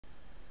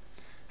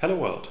Hello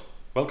world,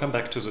 welcome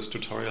back to this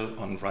tutorial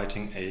on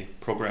writing a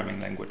programming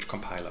language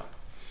compiler.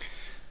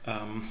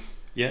 In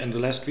the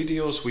last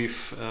videos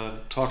we've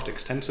talked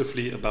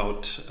extensively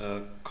about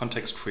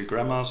context-free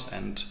grammars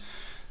and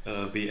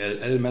the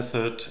LL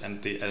method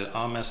and the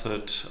LR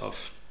method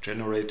of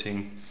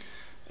generating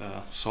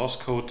source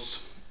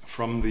codes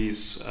from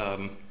these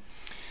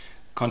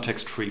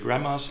context-free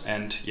grammars.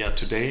 And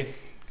today,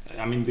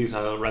 these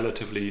are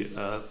relatively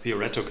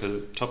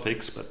theoretical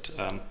topics, but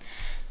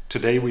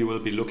today we will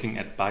be looking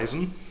at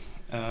Bison,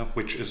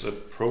 which is a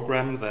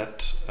program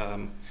that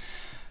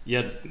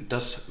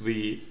does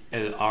the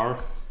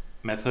LR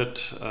method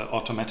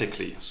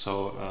automatically.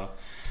 So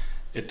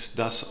it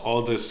does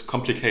all this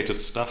complicated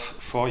stuff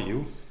for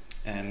you.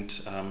 And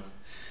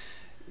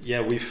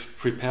we've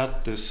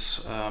prepared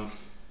these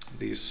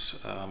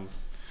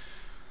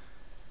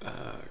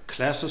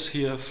classes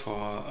here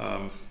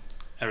for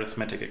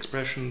arithmetic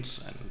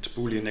expressions and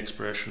Boolean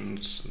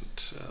expressions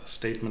and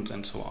statements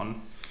and so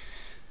on.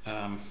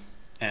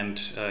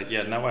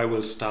 Now I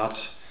will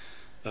start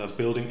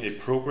building a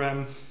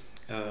program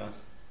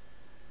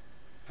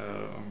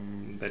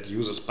that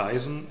uses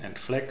Bison and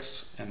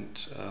Flex,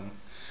 and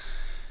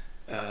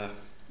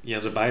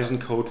the Bison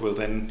code will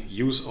then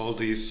use all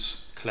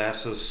these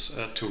classes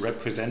to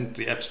represent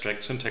the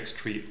abstract syntax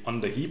tree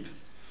on the heap.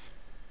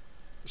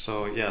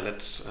 So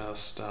let's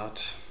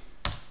start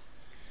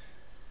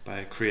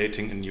by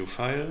creating a new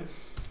file,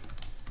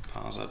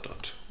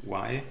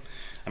 parser.y.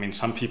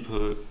 Some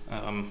people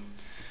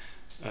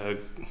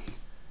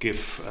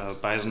give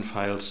Bison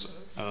files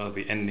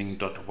the ending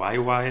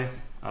 .yy,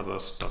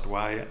 others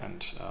 .y,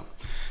 and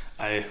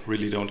I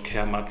really don't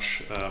care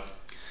much.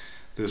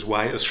 This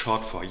Y is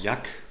short for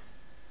YAC,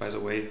 by the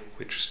way,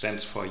 which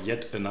stands for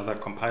yet another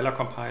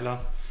compiler,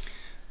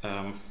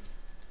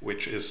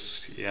 which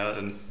is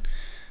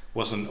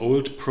was an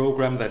old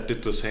program that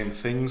did the same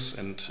things,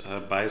 and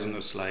Bison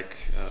is like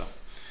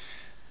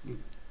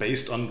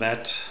based on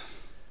that.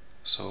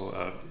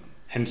 So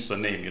hence the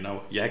name,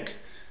 YAC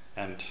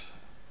and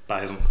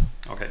Bison.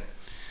 Okay,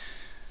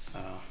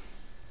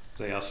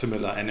 they are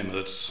similar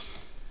animals.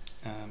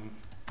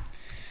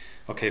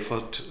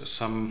 For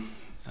some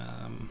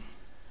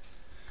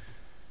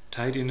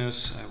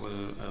tidiness, I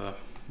will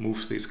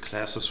move these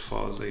classes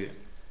for the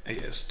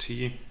AST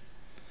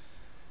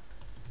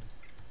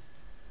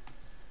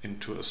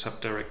into a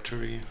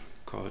subdirectory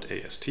called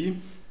AST.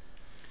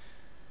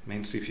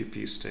 Main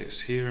CVP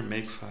stays here,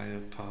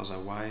 makefile, parser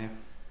y.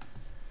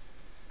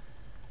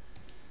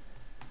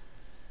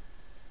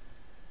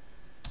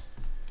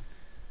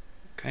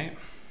 Okay.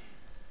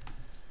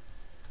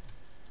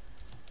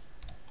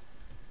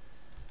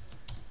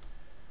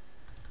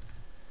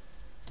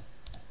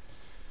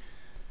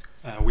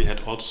 We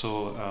had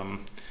also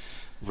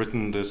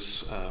written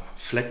this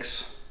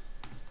flex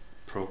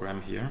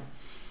program here.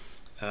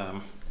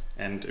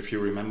 And if you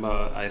remember,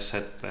 I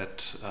said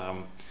that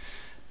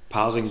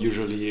parsing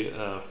usually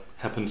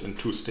happens in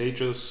two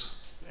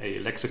stages, a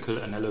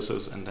lexical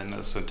analysis and then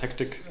a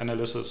syntactic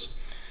analysis.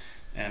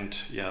 And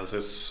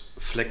this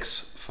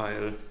flex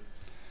file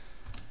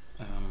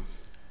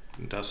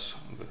does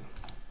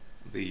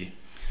the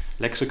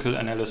lexical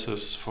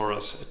analysis for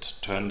us. It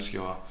turns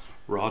your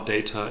raw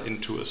data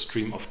into a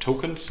stream of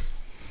tokens,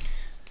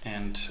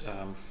 and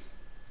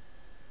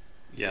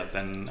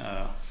then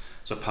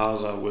the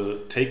parser will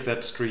take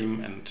that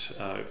stream and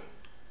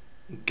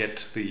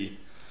get the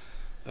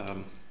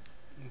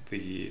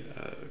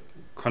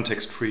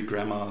context-free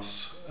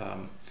grammars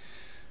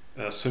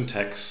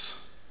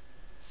syntax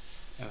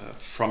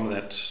from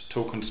that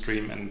token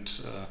stream,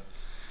 and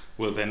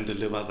will then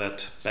deliver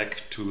that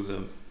back to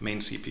the main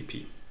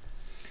CPP.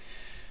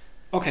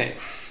 Okay,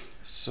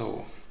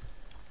 so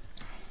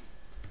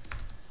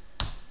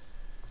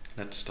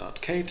let's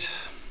start Kate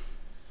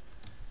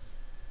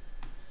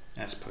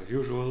as per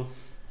usual.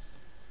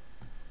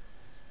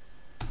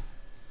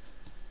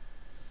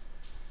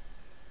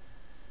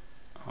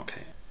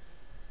 Okay,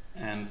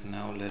 and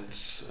now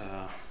let's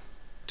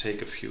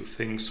take a few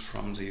things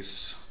from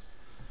these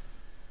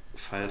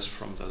files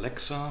from the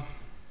Lexa.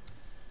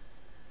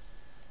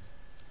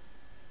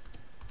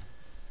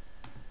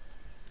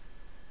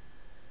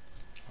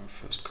 I'll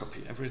first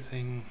copy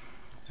everything.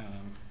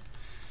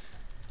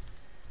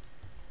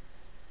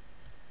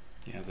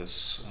 We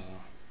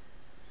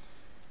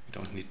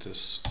don't need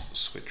this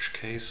switch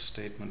case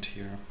statement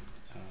here.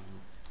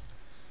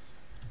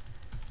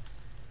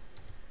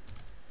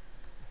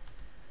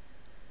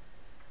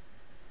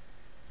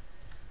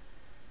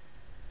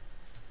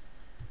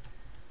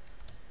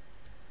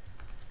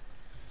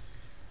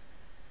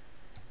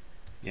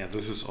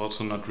 This is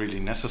also not really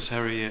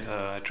necessary.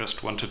 I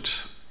just wanted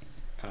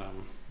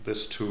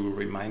this to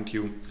remind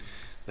you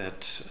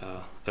that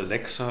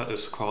Alexa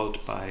is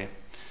called by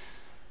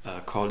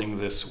calling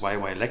this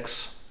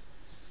yylex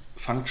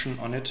function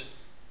on it.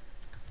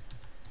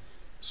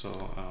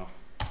 So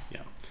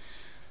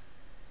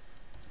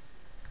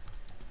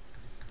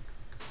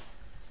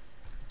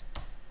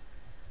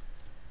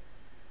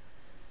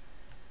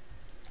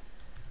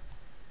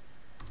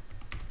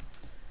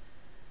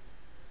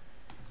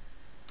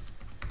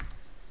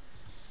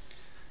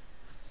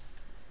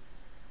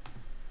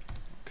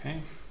Okay.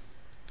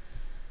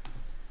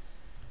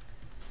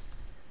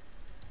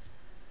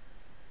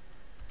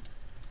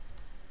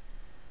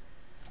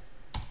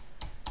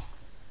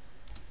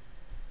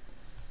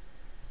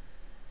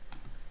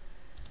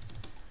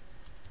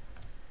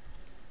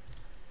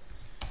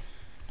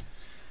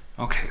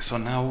 Okay, so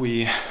now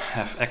we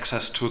have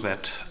access to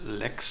that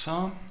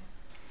lexer,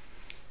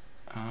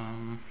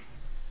 and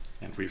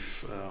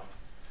we've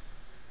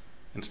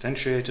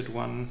instantiated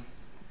one.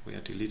 We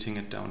are deleting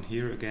it down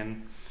here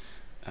again.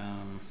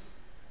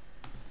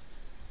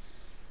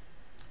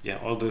 Yeah,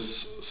 all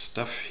this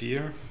stuff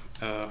here,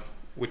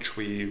 which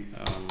we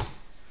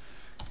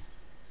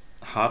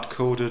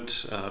hard-coded.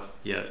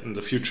 Yeah, in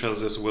the future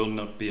this will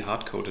not be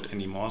hard-coded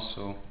anymore,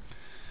 so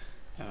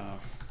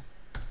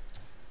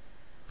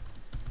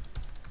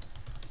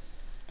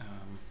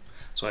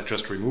so I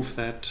just remove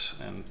that,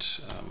 and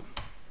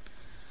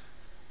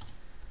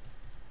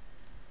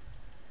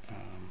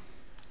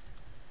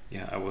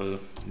yeah, I will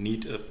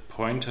need a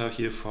pointer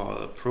here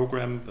for a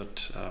program,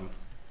 but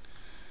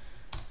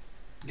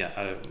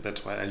yeah,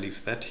 that's why I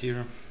leave that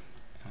here.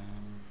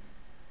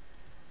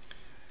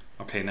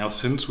 Okay, now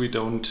since we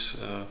don't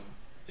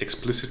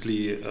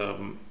explicitly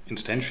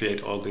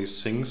instantiate all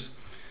these things,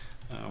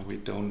 we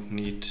don't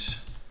need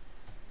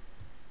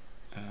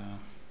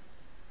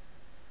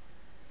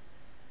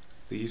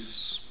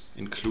these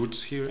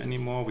includes here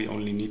anymore. We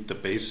only need the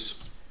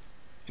base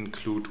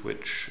include,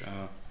 which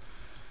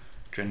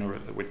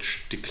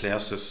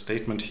declares this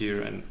statement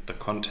here and the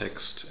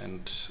context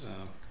and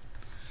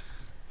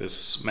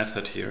this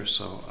method here.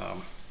 So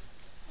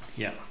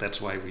yeah, that's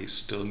why we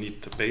still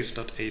need the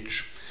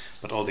base.h,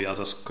 but all the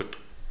others could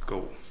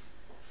go.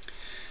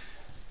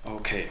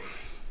 Okay,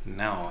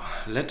 now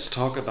let's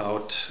talk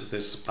about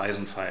this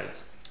Bison file.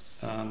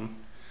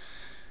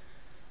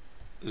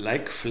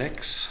 Like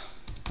Flex,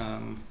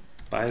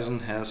 Bison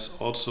has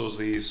also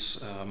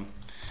these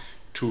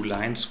two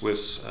lines with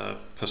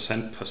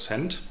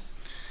 %%,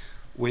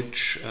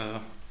 which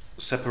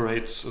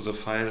separates the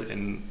file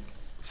in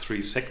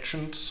 3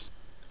 sections.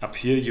 Up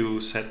here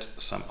you set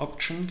some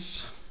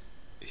options.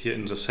 Here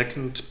in the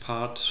second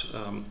part,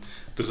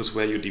 this is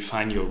where you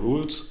define your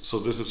rules. So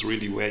this is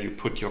really where you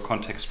put your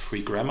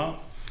context-free grammar.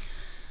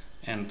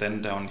 And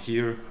then down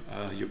here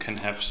you can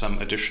have some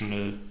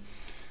additional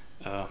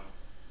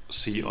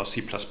C or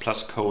C++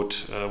 code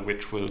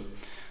which will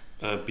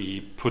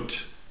be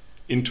put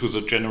into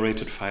the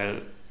generated file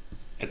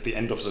at the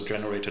end of the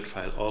generated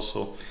file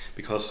also,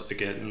 because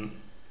again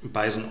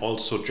Bison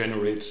also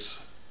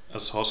generates a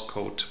source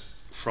code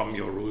from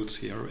your rules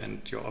here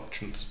and your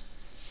options.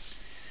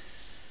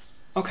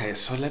 Okay,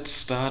 so let's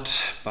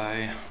start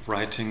by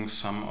writing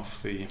some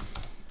of the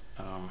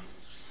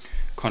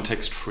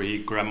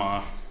context-free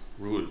grammar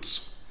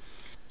rules.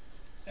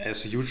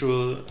 As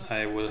usual,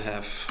 I will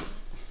have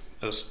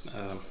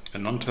a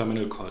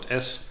non-terminal called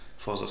S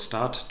for the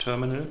start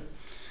terminal,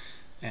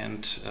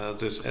 and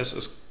this S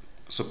is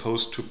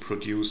supposed to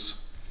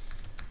produce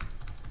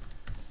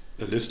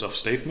a list of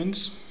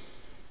statements,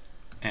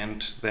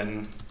 and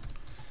then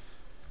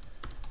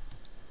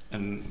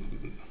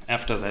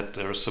after that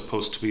there is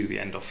supposed to be the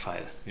end of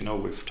file. You know,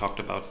 we've talked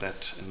about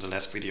that in the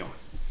last video.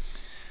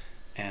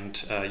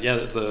 And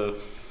yeah, the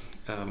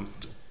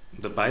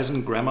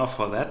Bison grammar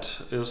for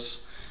that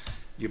is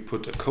you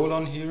put a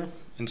colon here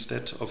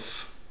instead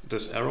of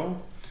this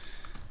arrow,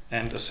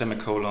 and a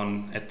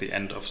semicolon at the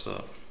end of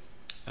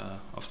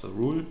the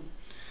rule.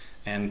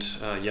 And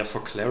yeah, for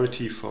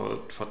clarity, for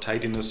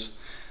tidiness,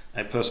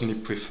 I personally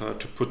prefer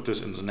to put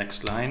this in the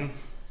next line,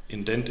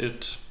 indent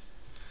it,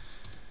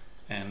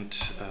 and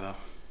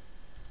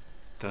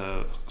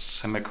the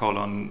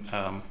semicolon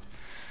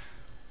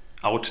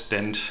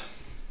outdented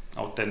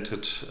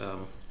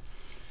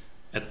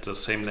at the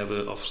same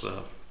level of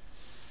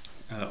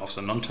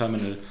the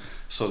non-terminal,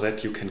 so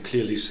that you can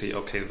clearly see,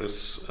 okay,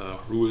 this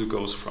rule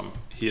goes from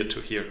here to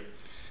here,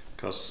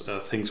 because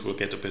things will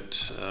get a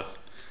bit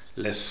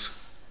less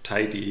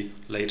tidy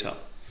later.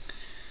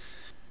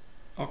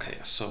 Okay,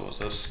 so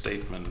the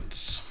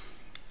statements.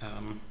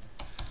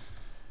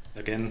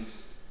 Again,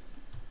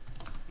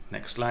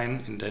 next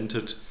line,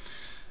 indented.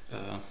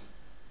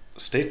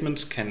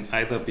 Statements can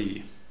either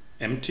be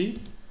empty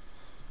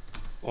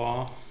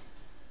or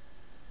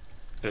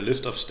a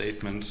list of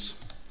statements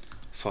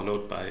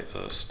followed by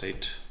a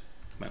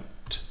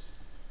statement.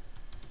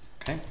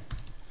 Okay.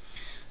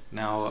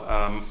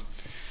 Now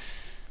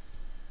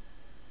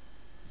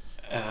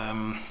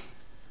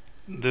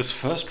this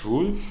first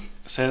rule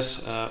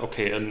says,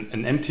 okay,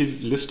 an empty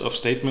list of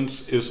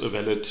statements is a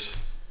valid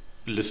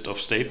list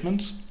of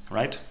statements,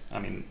 right? I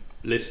mean,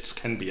 lists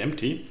can be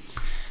empty,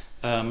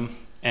 and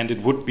it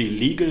would be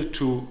legal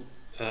to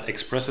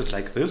express it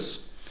like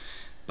this.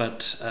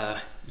 But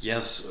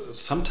yes,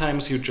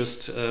 sometimes you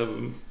just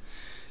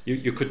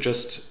you could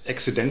just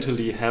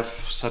accidentally have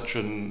such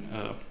an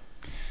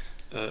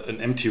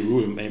empty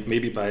rule,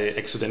 maybe by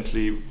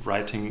accidentally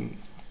writing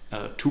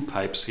 2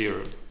 pipes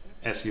here,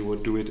 as you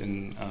would do it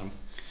in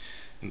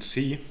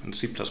C, in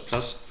C++.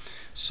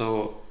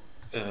 So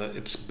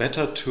it's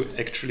better to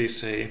actually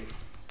say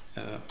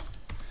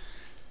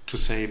to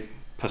say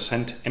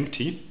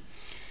 %empty,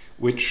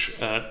 which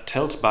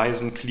tells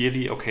Bison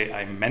clearly, okay,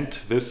 I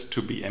meant this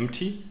to be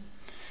empty.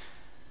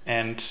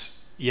 And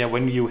yeah,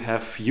 when you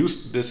have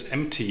used this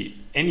empty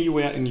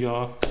anywhere in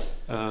your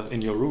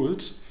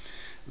rules,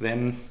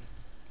 then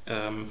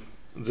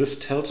this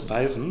tells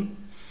Bison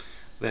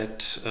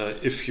that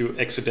if you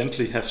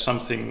accidentally have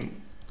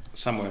something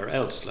somewhere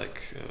else,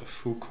 like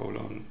foo :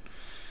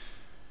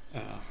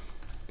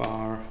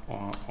 bar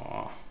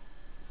or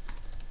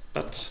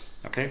buts,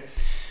 okay,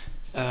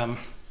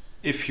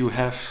 if you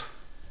have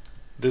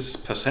this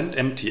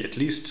 %empty at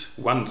least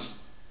once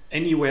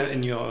anywhere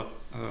in your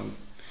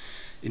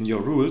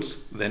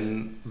rules,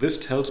 then this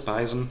tells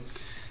Bison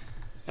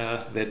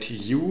that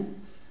you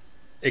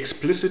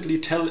explicitly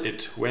tell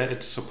it where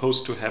it's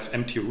supposed to have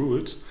empty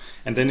rules,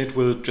 and then it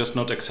will just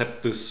not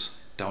accept this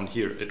down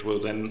here. It will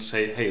then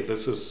say, hey,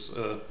 this is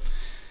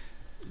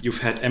you've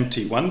had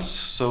empty once,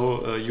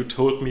 so you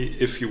told me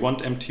if you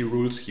want empty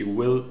rules, you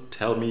will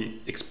tell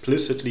me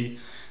explicitly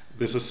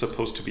this is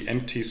supposed to be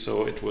empty,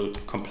 so it will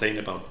complain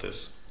about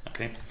this.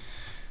 Okay,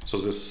 so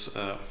this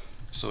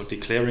so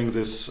declaring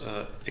this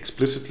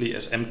explicitly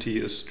as empty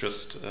is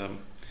just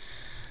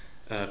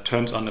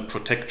turns on a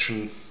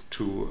protection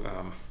to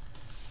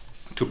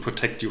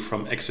protect you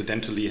from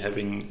accidentally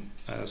having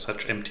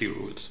such empty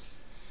rules.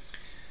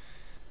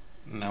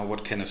 Now,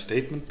 what can a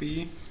statement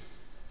be?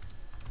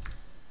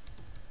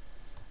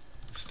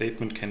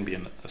 Statement can be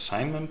an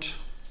assignment.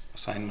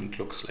 Assignment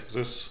looks like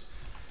this.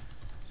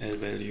 L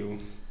value.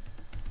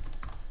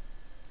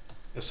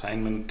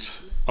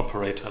 Assignment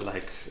operator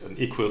like an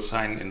equal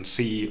sign in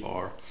C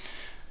or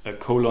a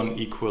colon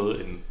equal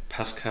in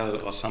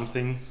Pascal or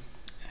something.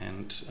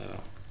 And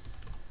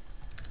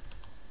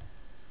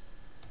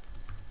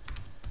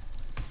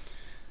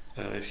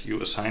if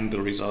you assign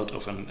the result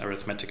of an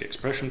arithmetic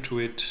expression to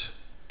it,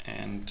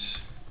 and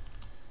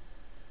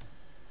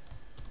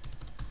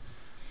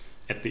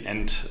at the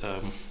end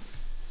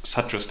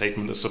such a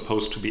statement is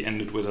supposed to be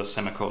ended with a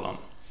semicolon.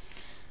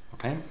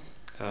 Okay,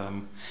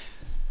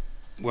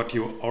 what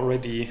you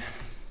already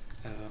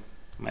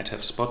might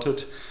have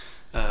spotted,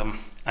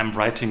 I'm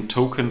writing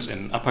tokens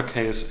in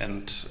uppercase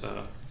and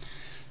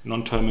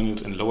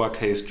non-terminals in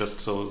lowercase, just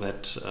so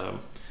that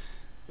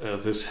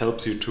this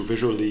helps you to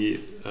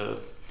visually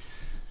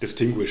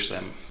distinguish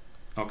them.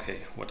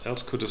 Okay, what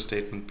else could a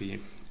statement be?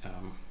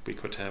 We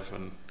could have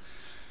an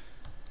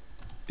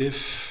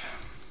if,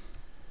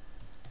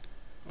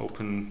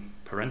 open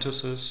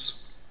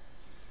parenthesis,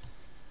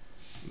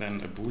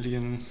 then a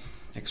Boolean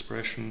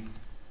expression,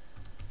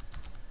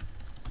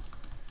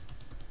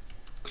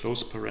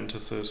 close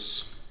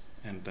parenthesis,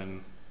 and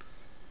then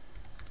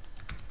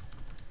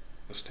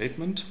a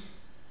statement.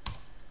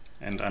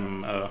 And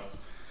I'm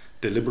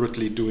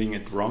deliberately doing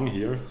it wrong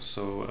here,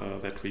 so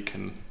that we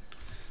can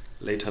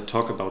later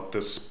talk about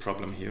this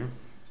problem here.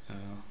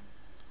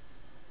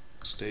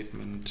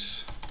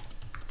 Statement,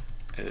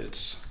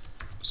 else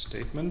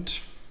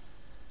statement,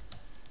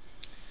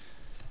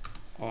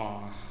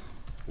 or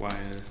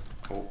while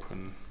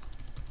open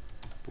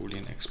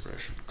Boolean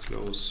expression,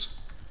 close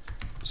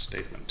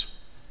statement.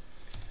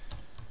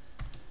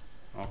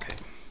 Okay,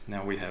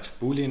 now we have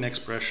Boolean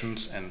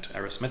expressions and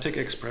arithmetic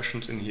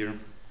expressions in here.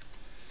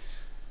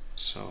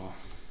 So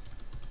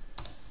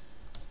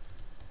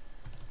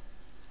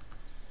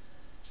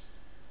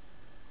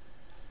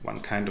one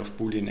kind of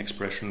Boolean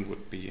expression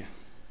would be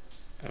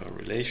a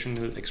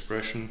relational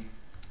expression.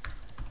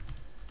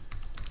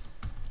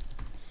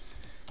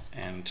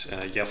 And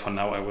yeah, for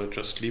now I will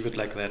just leave it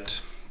like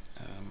that.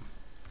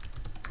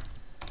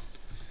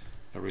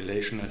 A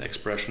relational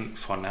expression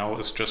for now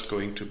is just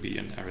going to be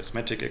an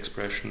arithmetic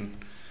expression,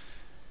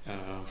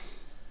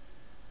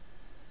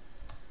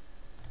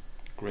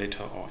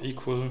 greater or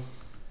equal,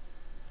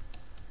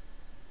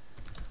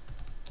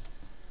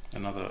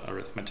 another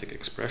arithmetic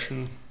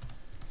expression,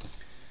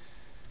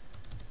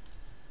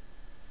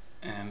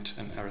 and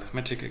an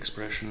arithmetic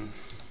expression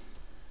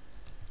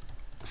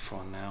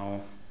for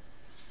now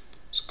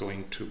is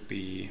going to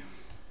be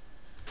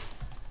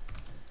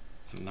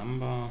a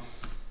number,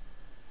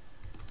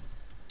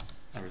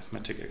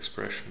 arithmetic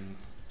expression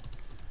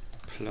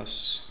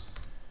plus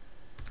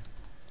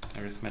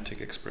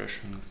arithmetic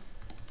expression,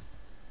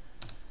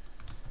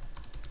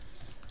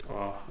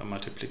 or a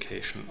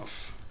multiplication of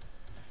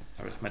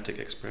arithmetic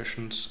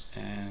expressions,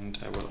 and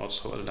I will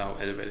also allow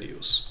L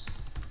values.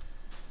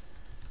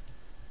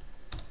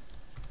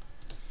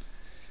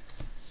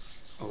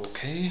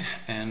 Okay,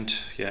 and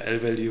yeah, L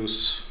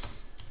values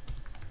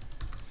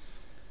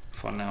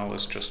for now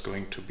is just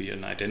going to be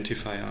an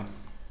identifier,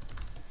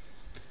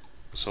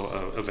 so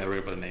a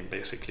variable name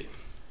basically.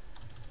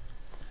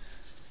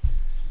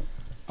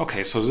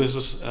 Okay, so this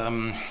is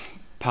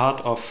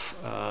part of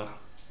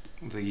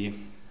the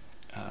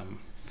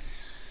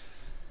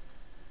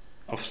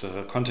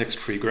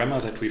context-free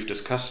grammar that we've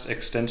discussed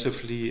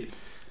extensively,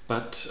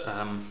 but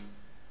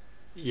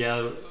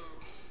yeah,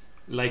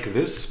 like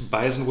this,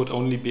 Bison would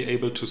only be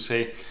able to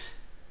say,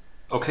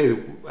 okay,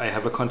 I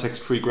have a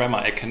context-free grammar,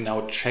 I can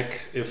now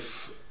check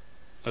if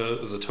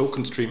the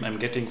token stream I'm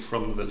getting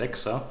from the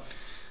Lexa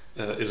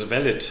is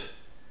valid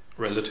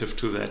relative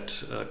to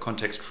that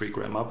context-free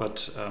grammar,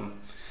 but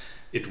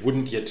it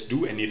wouldn't yet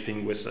do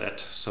anything with that.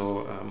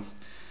 So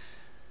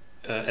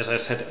as I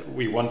said,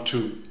 we want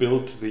to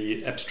build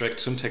the abstract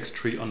syntax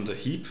tree on the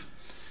heap,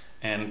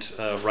 and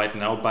right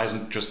now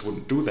Bison just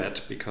wouldn't do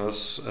that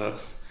because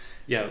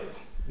yeah,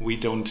 we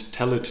don't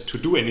tell it to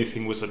do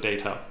anything with the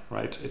data,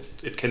 right?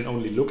 It can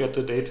only look at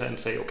the data and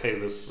say, okay,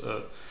 this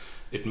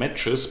it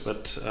matches,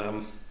 but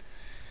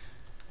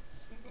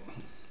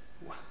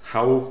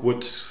how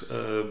would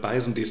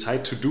Bison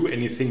decide to do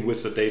anything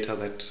with the data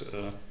that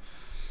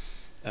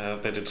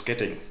that it's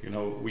getting? You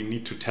know, we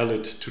need to tell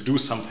it to do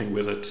something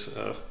with it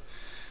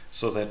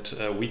so that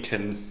we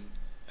can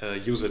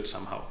use it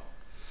somehow.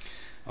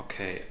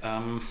 Okay,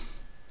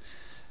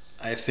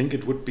 I think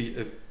it would be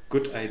a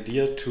good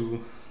idea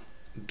to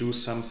do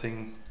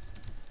something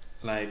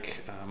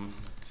like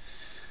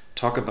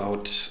talk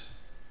about,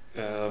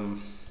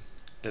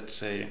 let's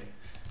say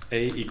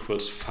a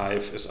equals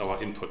 5 is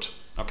our input.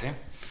 Okay,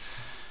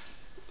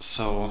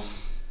 so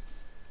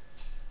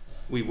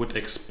we would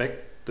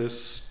expect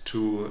this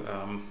to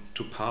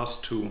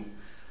pass to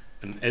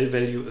an L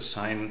value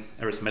assign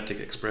arithmetic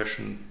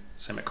expression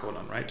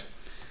semicolon, right?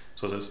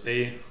 So this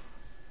A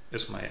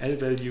is my L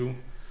value,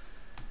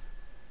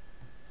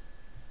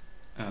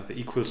 the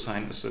equal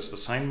sign is this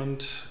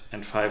assignment,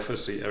 and 5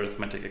 is the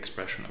arithmetic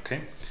expression.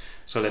 Okay,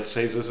 so let's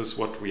say this is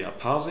what we are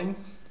parsing,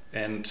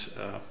 and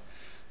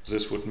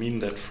this would mean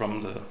that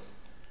from the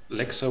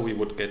Lexa we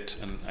would get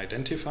an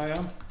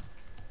identifier,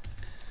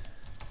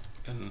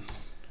 an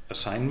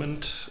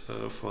assignment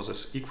for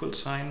this equal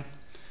sign,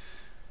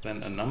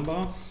 then a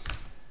number,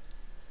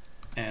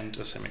 and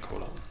a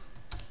semicolon.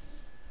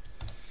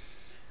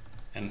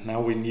 And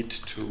now we need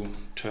to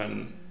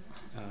turn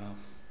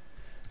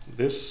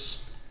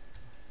this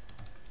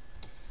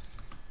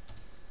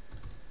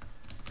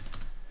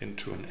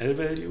into an L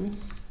value,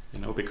 you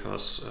know,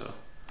 because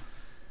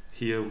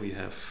here we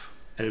have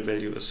L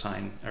value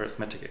assign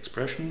arithmetic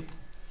expression.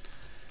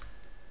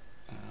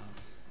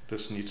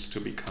 This needs to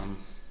become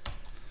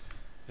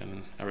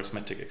an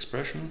arithmetic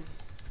expression,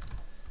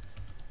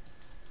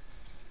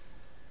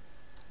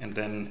 and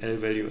then L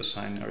value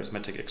assign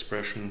arithmetic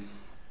expression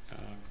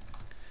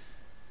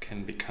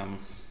can become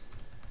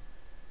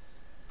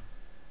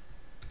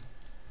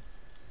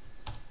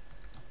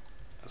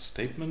a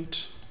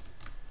statement.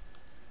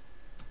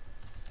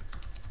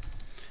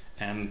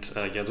 And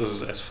yeah, this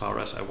is as far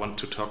as I want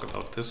to talk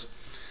about this.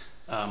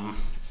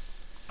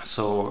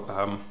 So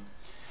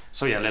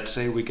yeah, let's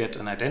say we get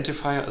an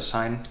identifier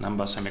assign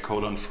number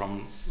semicolon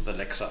from the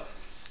Lexa.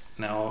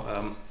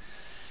 Now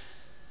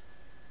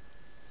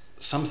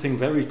something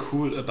very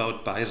cool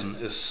about Bison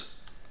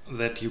is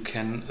that you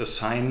can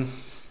assign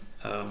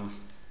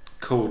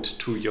code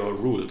to your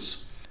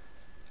rules.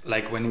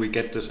 Like when we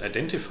get this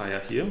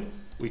identifier here,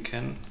 we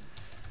can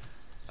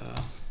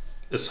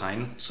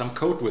assign some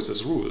code with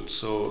this rule.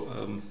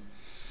 So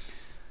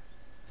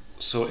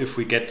so if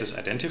we get this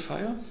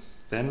identifier,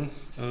 then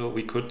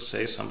we could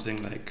say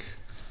something like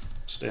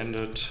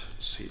standard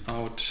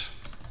cout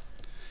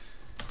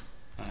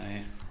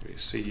I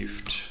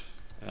received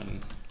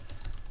an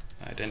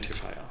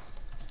identifier.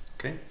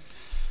 Okay,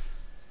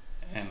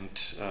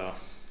 and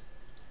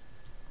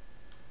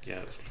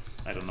yeah,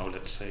 I don't know,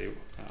 let's say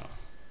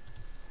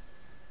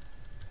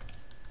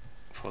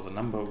for the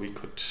number we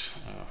could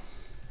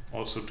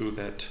also do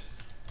that.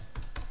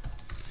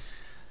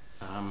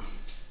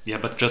 Yeah,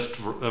 but just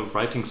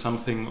writing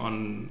something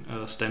on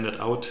standard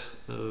out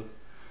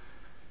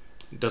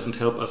doesn't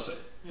help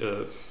us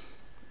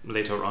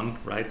later on,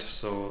 right?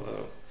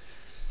 So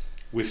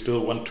we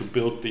still want to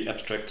build the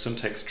abstract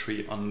syntax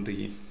tree on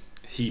the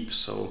heap.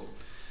 So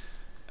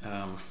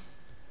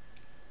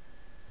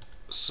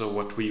so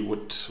what we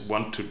would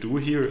want to do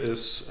here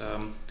is,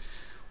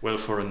 well,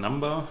 for a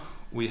number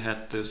we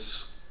had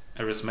this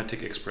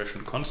arithmetic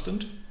expression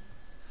constant,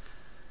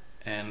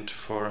 and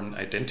for an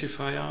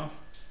identifier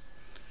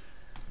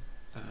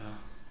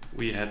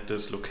we had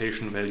this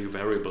location value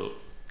variable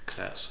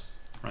class,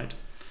 right?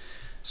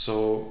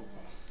 So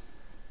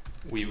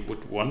we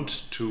would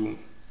want to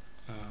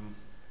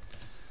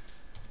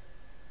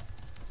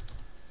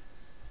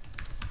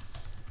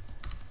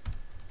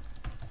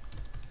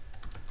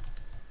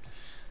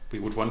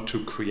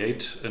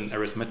create an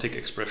arithmetic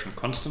expression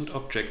constant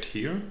object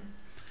here,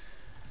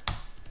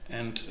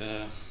 and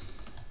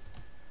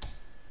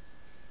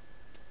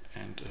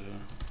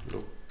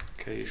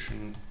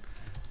location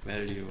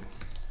value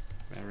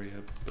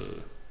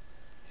variable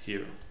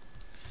here.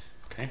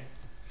 Okay,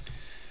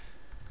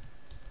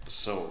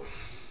 so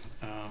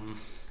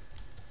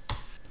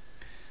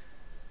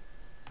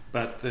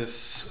but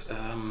this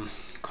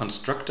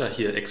constructor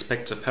here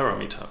expects a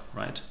parameter,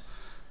 right?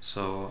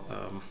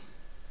 So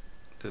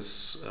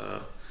this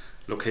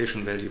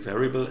location value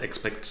variable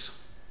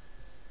expects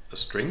a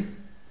string,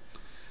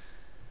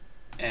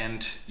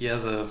 and yeah,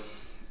 the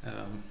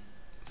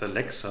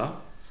Lexa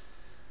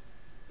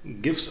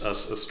gives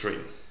us a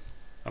string.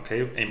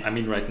 Okay, I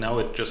mean right now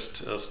it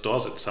just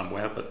stores it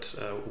somewhere, but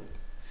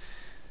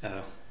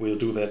we'll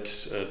do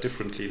that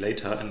differently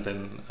later, and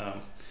then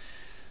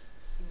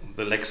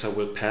the lexer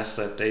will pass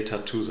that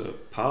data to the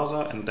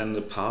parser, and then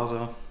the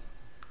parser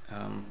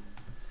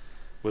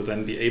will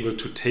then be able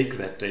to take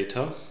that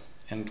data,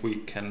 and we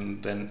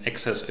can then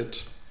access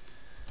it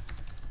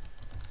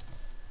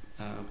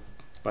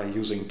by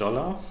using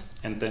 $,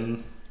 and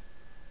then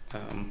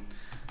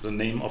the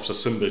name of the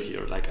symbol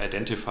here, like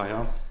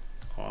identifier,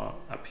 or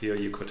up here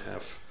you could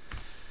have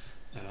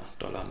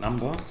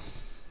 $number.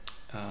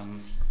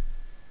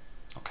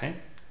 Okay,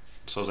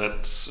 so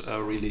that's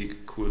a really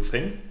cool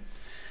thing.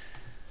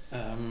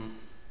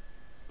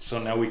 So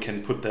now we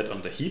can put that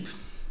on the heap,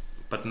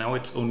 but now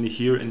it's only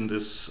here in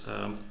this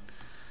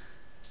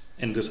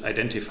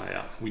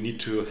identifier. We need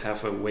to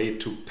have a way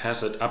to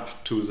pass it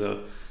up to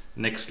the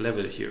next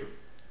level here.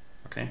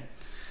 Okay,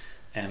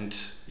 and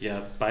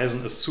yeah,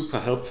 Bison is super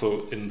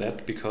helpful in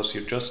that, because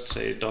you just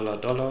say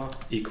 $$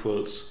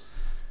 equals,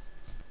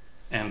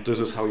 and this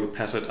is how you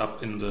pass it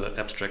up in the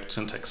abstract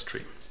syntax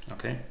tree.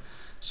 Okay,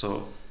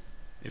 so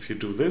if you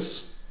do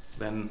this,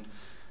 then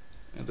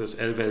this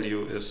L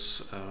value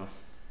is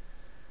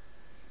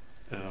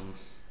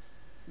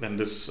then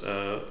this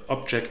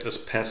object is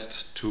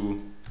passed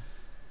to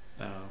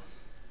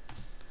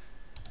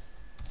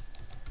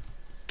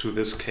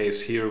this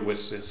case here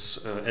with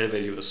this L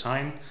value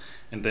assign,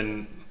 and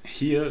then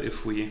here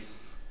if we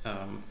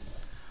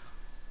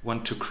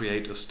want to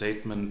create a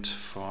statement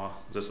for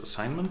this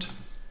assignment,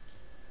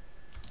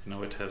 you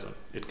know,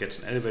 it gets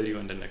an L value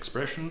and an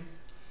expression.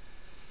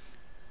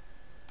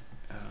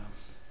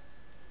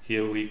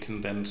 Here we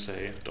can then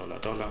say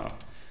 $$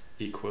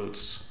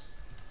 equals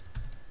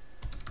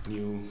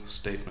new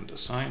statement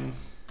assign,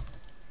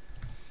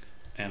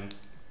 and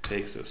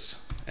take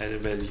this L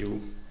value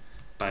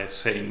by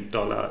saying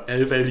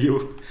 $L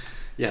value.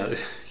 Yeah,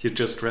 you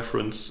just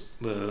reference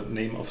the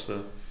name of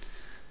the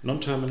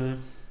non-terminal,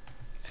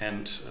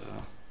 and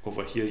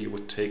over here you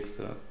would take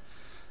the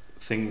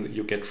thing that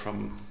you get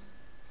from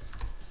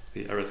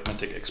the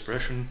arithmetic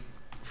expression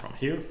from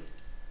here.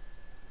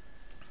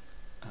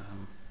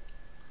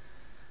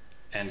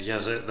 And yeah,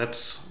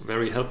 that's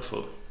very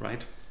helpful,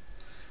 right?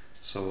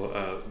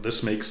 So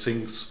this makes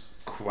things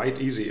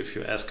quite easy, if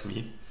you ask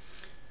me.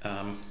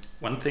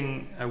 One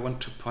thing I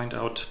want to point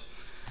out,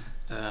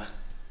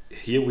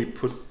 here we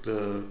put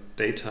the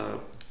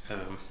data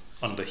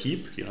on the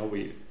heap. You know,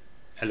 we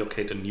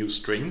allocate a new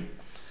string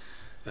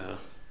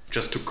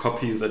just to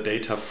copy the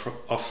data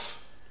of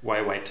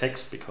YY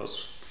text,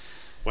 because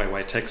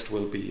YY text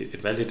will be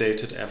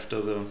invalidated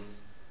after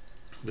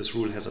this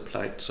rule has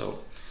applied.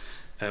 So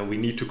we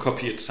need to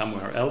copy it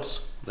somewhere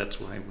else. That's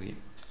why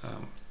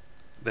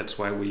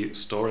we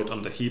store it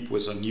on the heap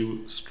with a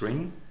new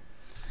string.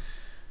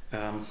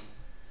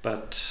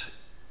 But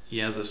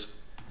yeah,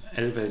 this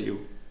L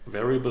value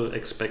variable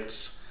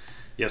expects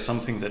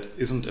something that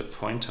isn't a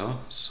pointer.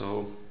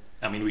 So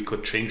I mean, we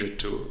could change it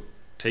to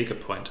take a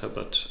pointer,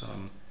 but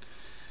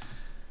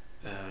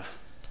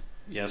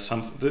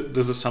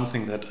this is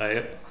something that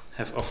I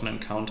have often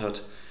encountered,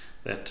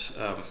 that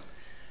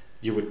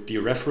you would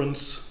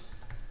dereference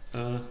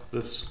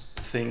this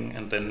thing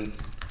and then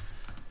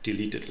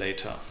delete it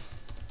later.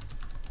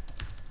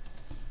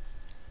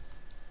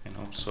 You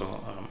know,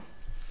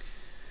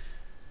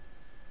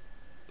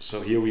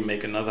 so here we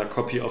make another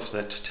copy of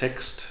that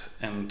text,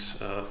 and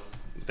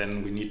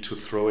then we need to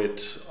throw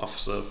it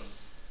off the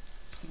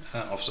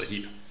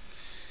heap.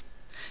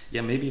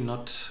 Yeah, maybe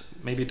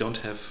don't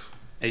have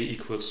a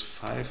equals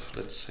 5.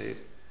 Let's say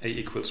a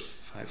equals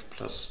 5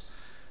 plus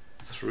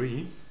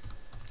 3,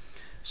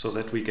 so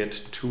that we get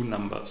two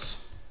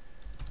numbers.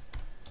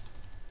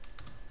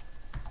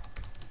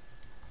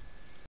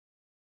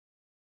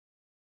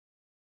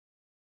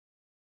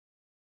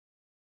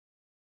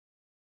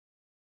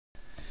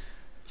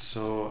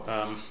 So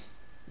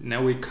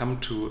now we come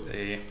to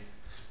a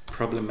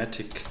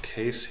problematic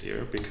case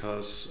here,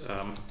 because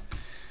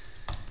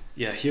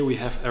here we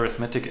have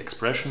arithmetic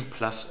expression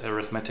plus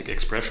arithmetic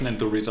expression, and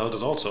the result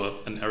is also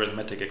an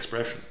arithmetic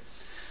expression.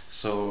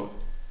 So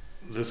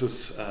this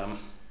is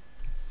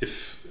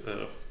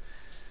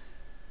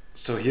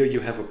so here you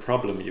have a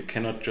problem. You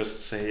cannot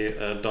just say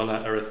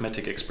 $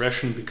 arithmetic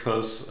expression,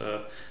 because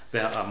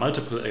there are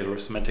multiple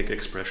arithmetic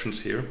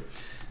expressions here.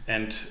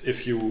 And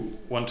if you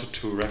wanted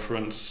to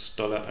reference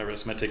 $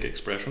 arithmetic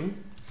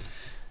expression,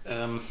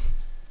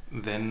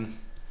 then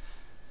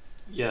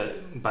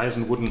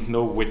Bison wouldn't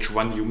know which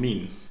one you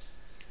mean.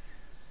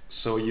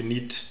 So you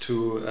need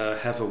to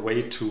have a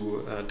way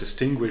to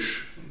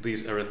distinguish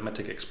these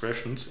arithmetic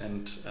expressions,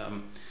 and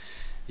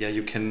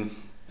you can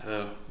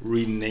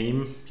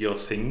rename your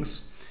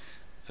things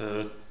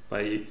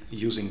by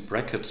using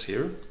brackets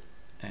here.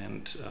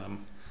 And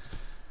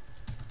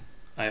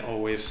I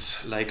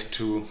always like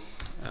to,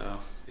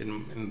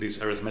 in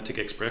these arithmetic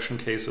expression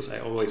cases, I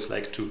always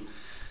like to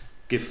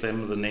give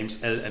them the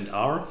names L and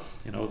R,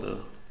 you know, the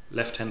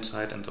left hand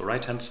side and the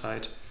right hand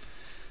side.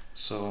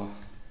 So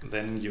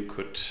then you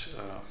could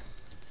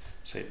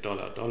say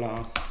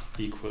 $$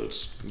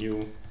 equals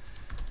new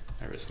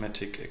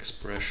arithmetic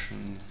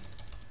expression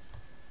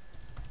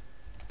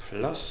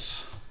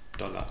plus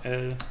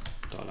 $L,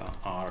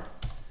 $R.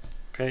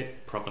 Okay,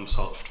 problem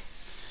solved.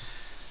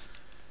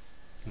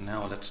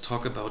 Now let's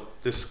talk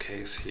about this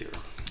case here.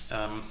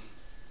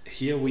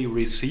 Here we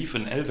receive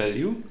an L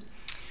value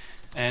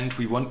and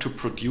we want to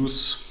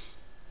produce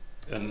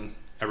an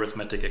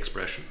arithmetic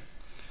expression,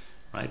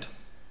 right?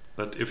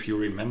 But if you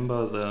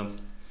remember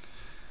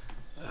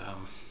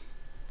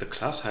the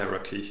class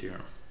hierarchy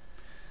here,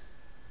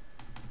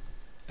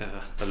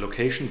 the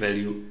location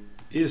value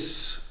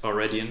is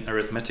already an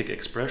arithmetic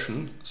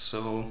expression,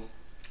 so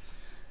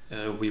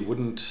we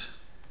wouldn't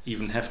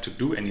even have to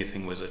do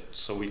anything with it.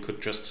 So we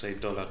could just say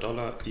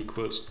 $,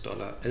 equals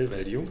 $L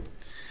value.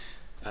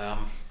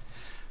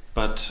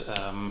 But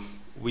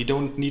we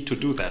don't need to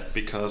do that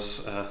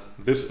because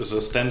this is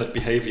a standard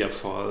behavior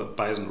for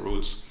Bison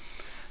rules.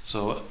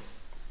 So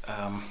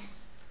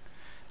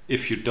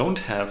if you don't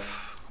have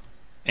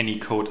any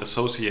code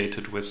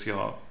associated with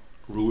your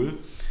rule,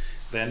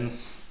 then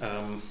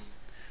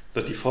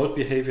the default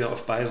behavior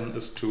of Bison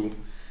is to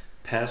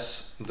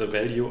pass the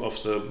value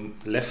of the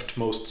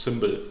leftmost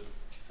symbol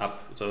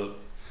up the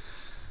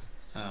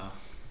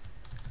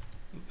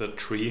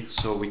tree,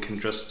 so we can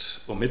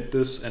just omit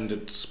this and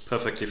it's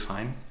perfectly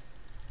fine.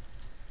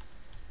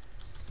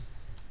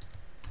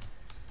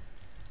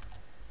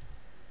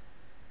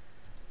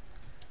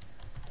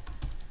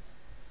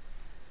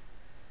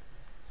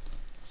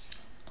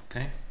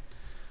 Okay.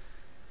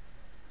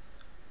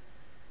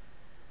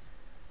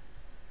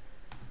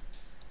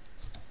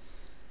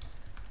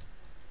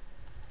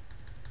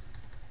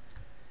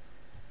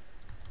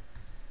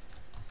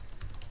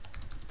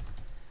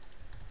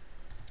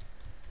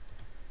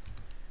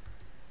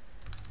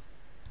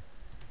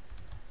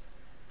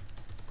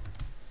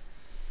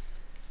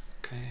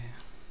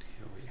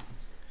 Here we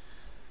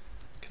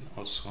can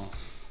also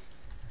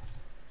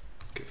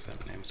give them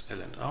names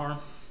L and R.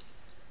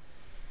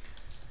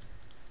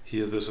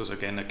 Here this is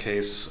again a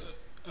case,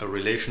 a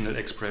relational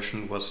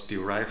expression was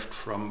derived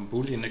from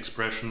Boolean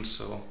expressions,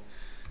 so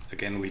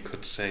again we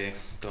could say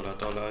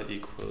 $,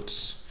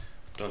 equals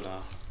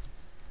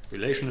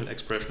relational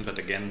expression, but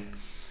again,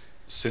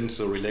 since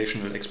the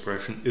relational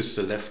expression is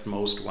the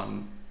leftmost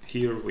one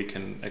here, we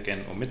can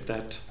again omit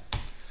that.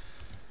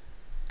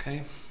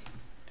 Okay.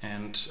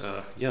 And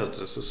yeah,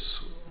 this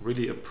is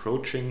really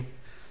approaching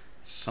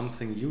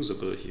something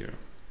usable here.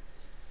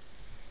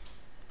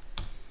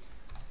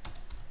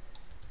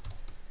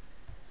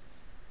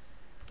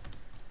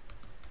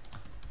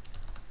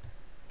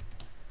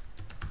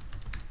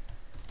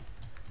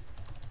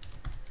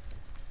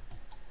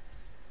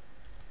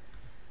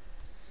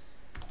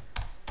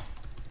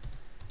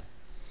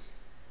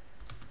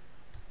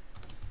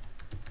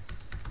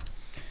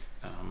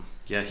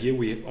 Yeah, here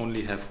we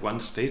only have one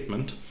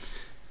statement.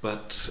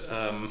 But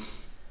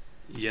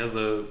yeah,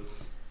 the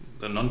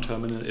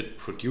non-terminal it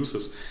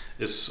produces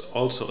is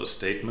also a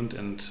statement,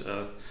 and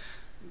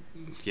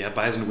yeah,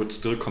 Bison would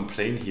still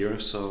complain here.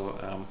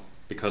 So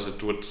because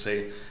it would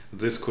say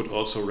this could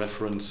also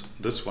reference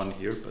this one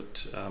here,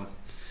 but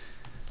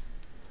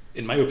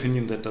in my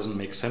opinion that doesn't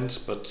make sense.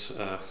 But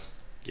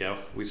yeah,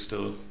 we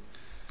still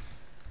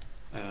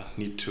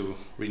need to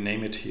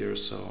rename it here.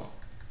 So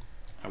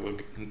I will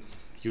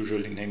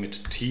usually name it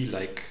T,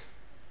 like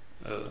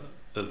a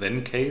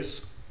then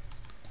case.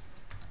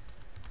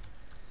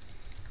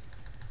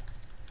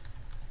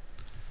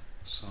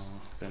 So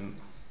then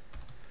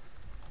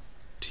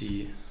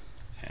T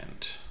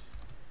and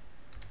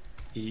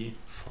E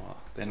for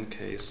then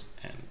case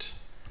and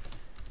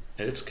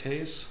else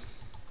case.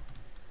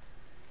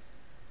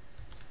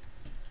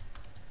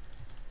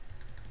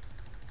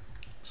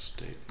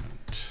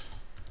 Statement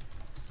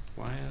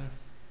while.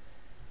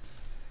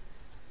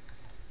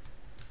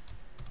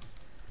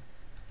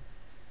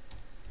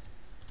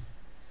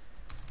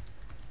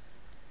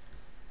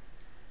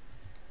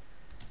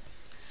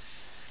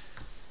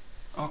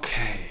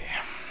 Okay,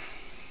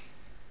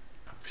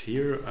 up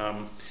here,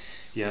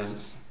 yeah,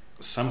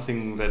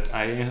 something that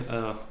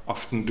I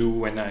often do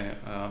when I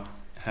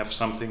have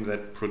something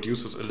that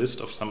produces a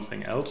list of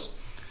something else,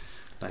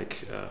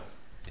 like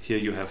here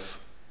you have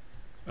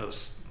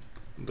this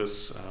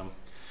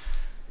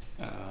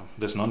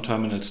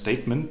non-terminal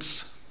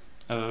statements,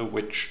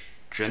 which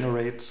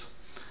generates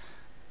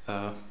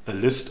a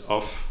list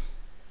of,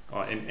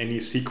 or in any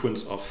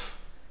sequence of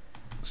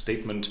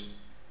statement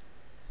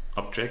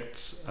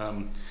objects.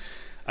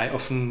 I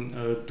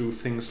often do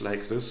things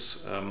like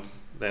this,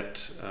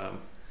 that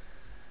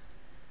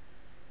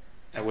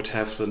I would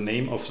have the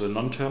name of the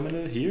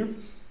non-terminal here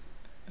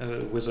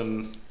with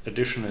an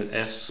additional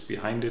S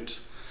behind it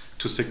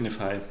to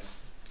signify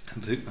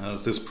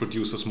this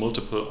produces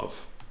multiple of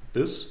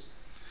this,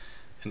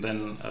 and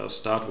then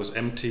start with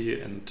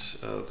empty and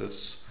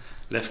this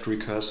left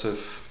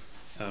recursive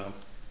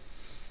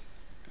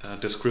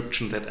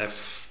description that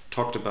I've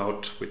talked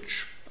about,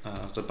 which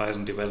the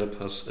Bison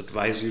developers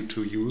advise you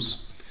to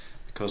use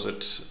because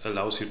it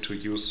allows you to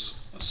use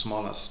a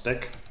smaller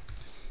stack.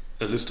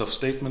 A list of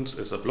statements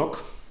is a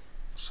block,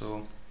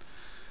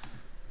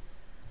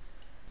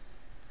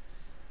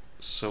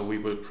 So we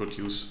will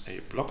produce a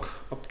block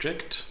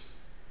object.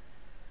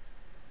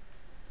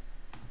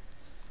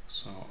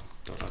 So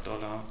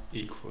 $$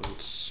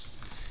 equals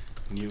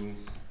new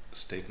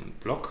statement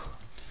block,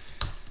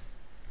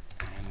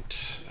 and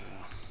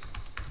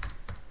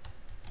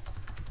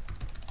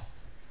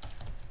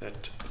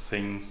that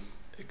thing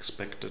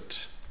expected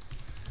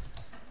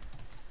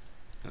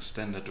a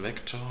standard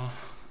vector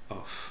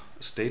of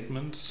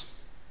statements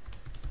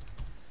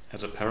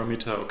as a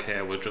parameter. Okay,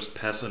 I will just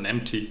pass an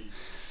empty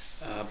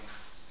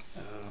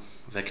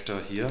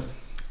vector here.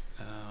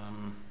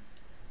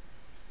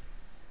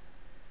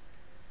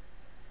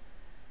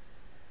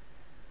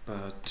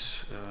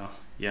 But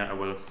yeah, I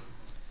will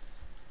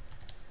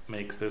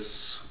make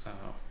this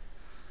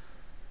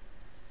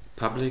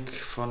public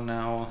for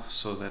now,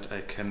 so that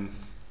I can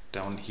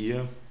down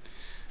here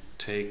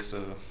take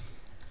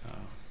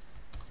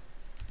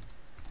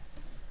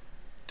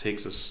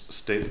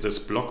this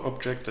block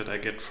object that I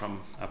get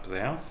from up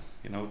there.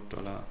 You know,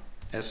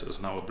 $S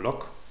is now a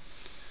block.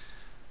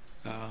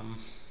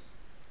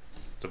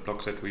 The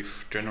block that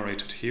we've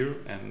generated here,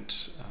 and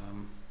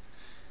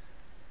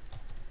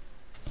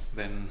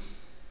then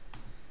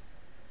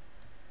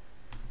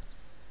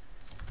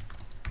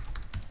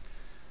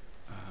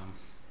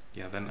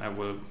yeah, then I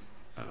will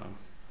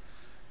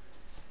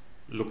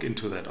look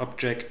into that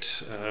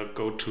object,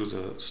 go to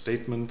the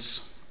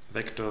statements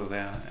vector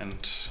there,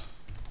 and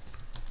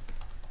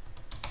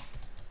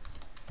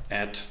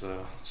add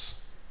the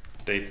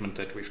statement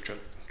that we've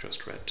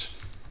just read.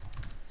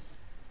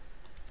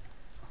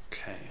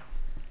 Okay.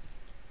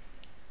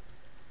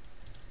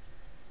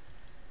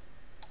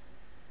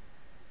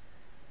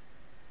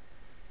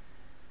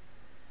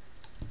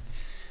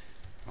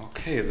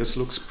 Okay, this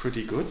looks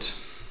pretty good.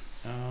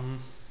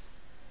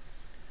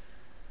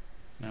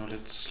 Now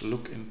let's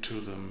look into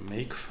the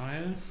make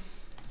file.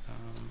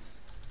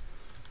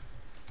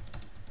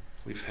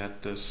 We've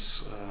had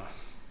this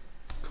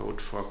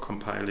code for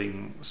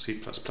compiling C++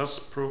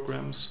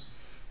 programs,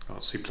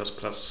 or C++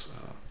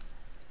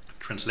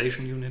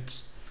 translation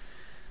units.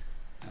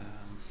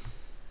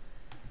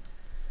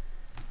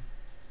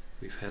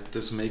 We've had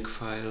this make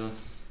file,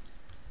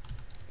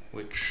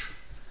 which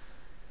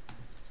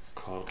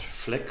called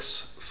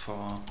flex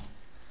for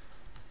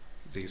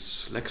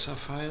these Lexa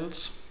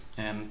files,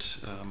 and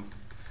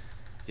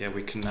yeah,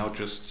 we can now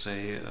just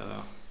say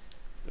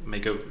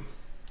make a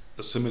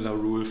similar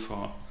rule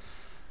for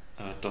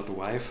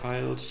 .y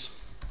files,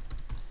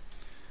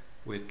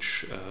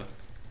 which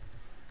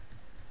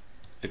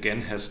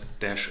again has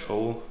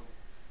 -o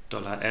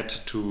 $add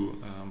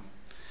to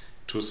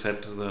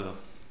set the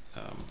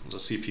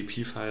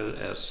CPP file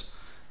as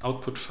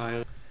output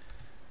file,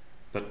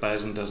 but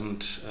Bison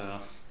doesn't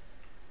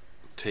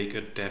take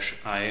a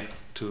 -i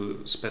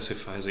to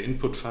specify the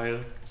input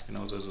file. You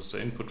know, this is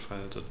the input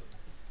file, the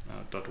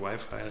 .y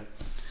file.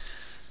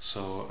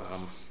 So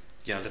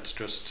yeah, let's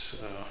just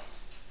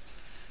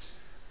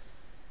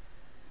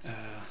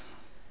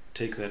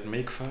take that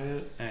make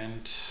file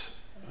and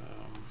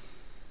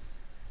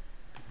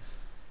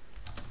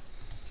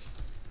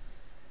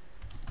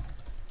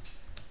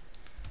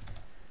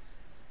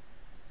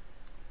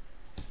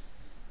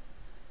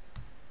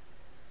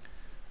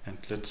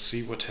let's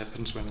see what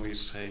happens when we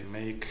say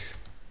make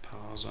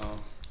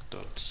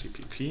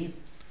parser.cpp.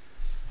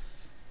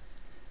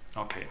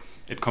 Okay,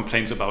 it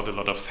complains about a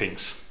lot of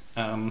things.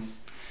 Yeah,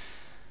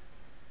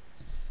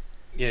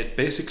 it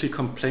basically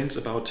complains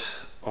about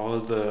all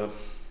the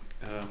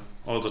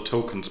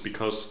tokens,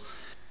 because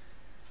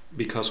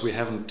we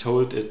haven't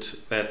told it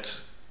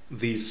that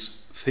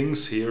these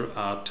things here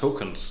are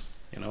tokens.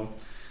 You know,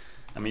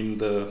 I mean,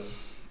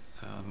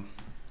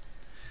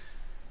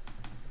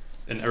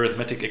 an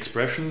arithmetic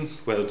expression,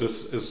 well,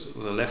 this is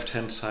the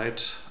left-hand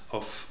side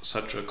of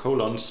such a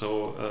colon,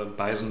 so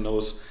Bison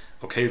knows,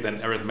 okay,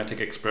 then arithmetic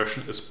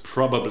expression is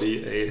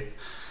probably a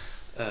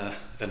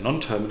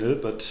non-terminal,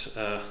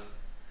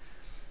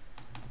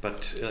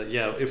 but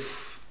yeah,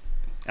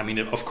 I mean,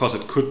 of course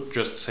it could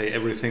just say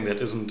everything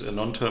that isn't a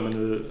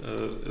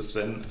non-terminal is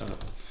then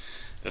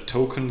a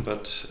token,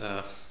 but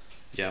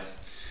yeah,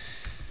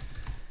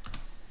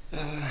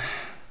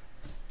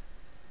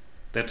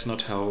 that's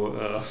not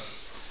how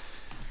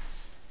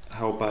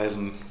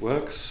Bison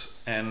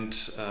works, and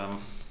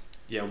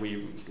yeah,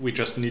 we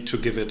just need to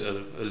give it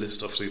a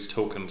list of these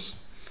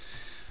tokens.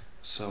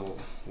 So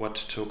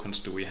what tokens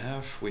do we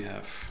have? We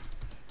have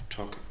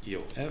tok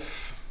EOF,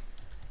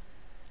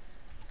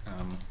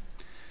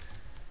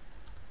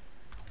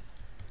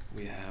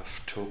 we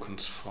have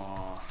tokens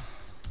for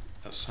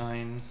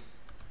assign,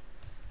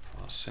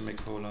 for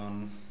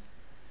semicolon,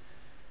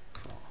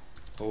 for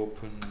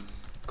open,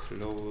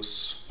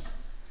 close.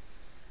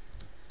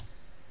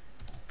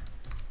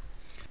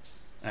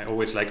 I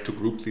always like to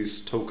group these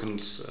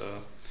tokens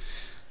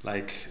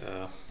like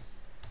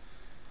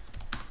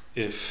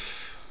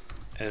if,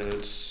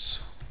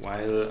 else,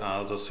 while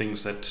are the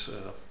things that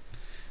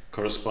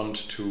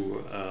correspond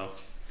to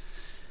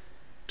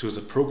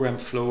the program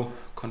flow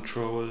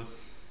control.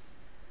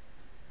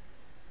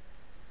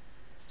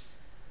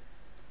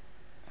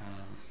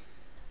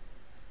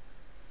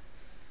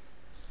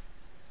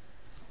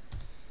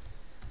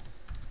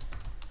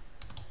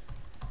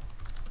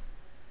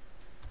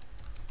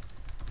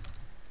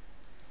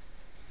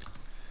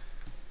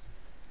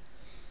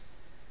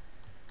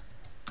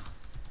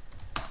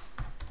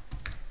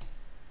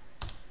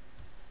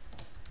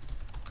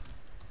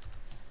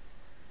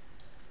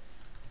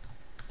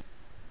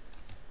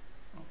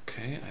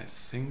 Okay, I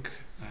think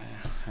I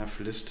have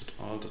listed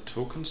all the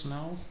tokens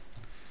now.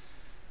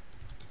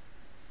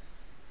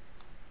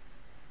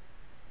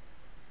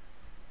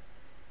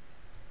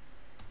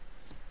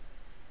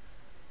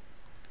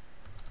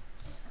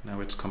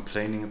 Now it's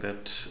complaining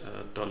that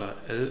 $L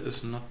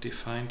is not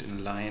defined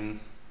in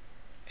line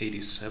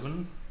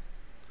 87.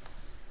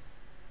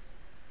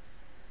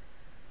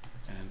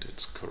 And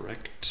it's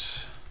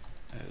correct.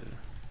 L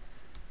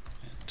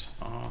and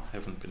R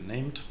haven't been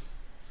named.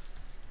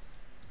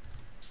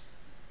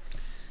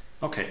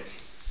 Okay,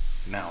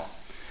 now,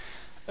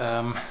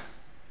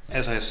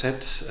 as I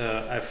said,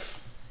 I've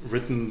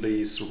written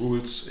these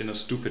rules in a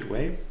stupid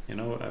way. You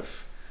know,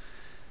 I've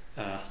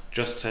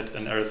just said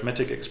an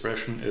arithmetic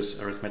expression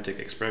is arithmetic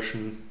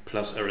expression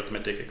plus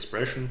arithmetic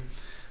expression,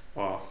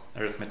 or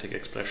arithmetic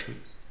expression,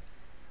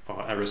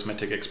 or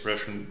arithmetic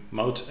expression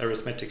mult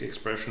arithmetic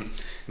expression,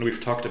 and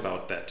we've talked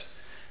about that.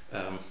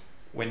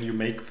 When you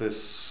make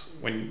this,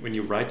 when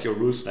you write your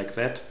rules like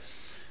that,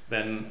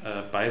 then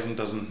Bison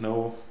doesn't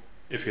know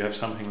if you have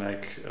something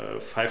like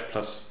 5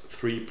 plus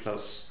 3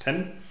 plus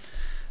 10,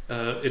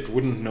 it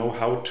wouldn't know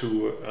how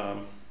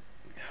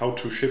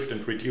to shift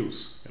and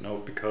reduce, you know,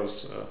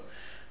 because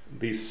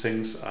these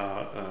things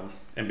are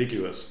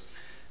ambiguous.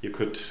 You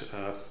could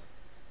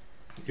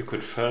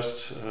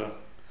first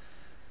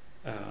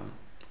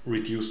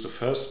reduce the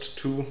first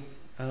two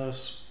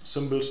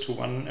symbols to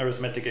one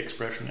arithmetic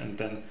expression and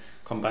then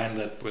combine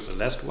that with the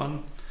last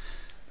one.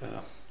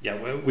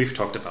 Yeah, well, we've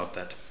talked about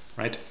that,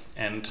 right?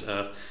 And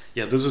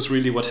yeah, this is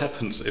really what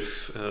happens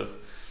if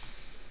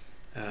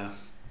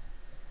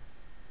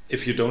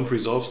you don't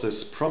resolve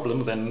this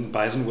problem. Then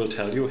Bison will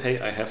tell you, hey,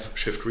 I have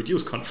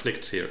shift-reduce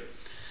conflicts here.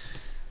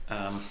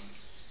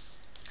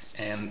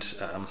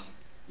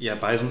 Yeah,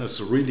 Bison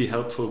is really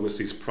helpful with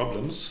these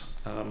problems.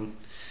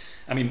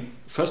 I mean,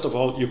 first of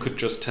all, you could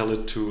just tell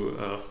it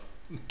to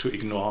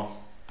ignore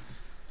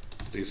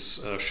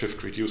these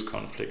shift-reduce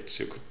conflicts.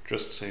 You could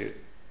just say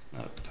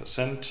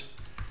 %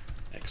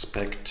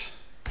 expect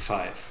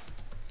 5.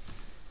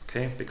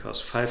 Okay, because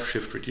 5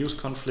 shift-reduce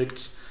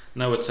conflicts.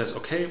 Now it says,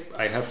 okay,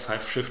 I have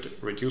 5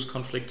 shift-reduce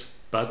conflicts,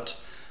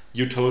 but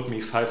you told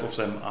me 5 of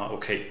them are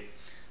okay.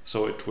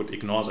 So it would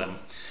ignore them.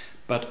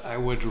 But I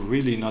would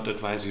really not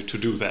advise you to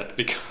do that,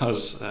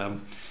 because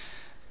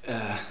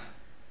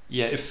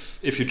yeah,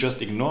 if you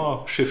just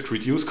ignore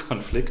shift-reduce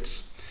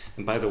conflicts,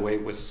 and by the way,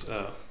 with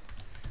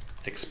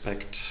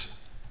expect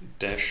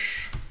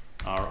dash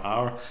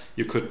RR,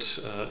 you could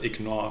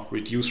ignore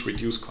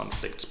reduce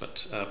conflicts,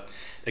 but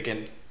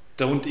again,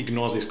 don't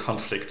ignore these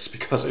conflicts,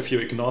 because if you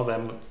ignore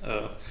them,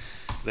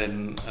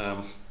 then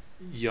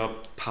your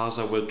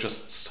parser will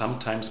just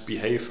sometimes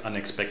behave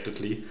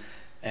unexpectedly,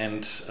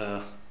 and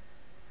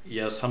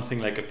yeah, something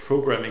like a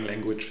programming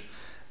language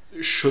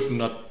should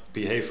not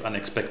behave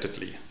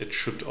unexpectedly. It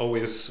should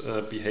always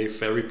behave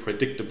very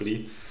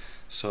predictably.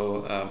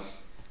 So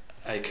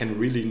I can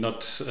really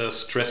not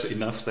stress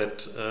enough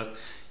that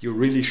you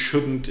really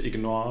shouldn't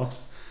ignore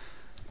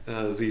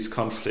these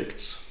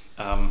conflicts.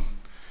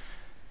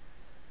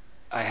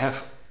 I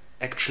have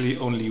actually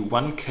only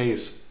one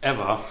case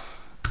ever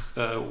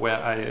where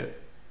I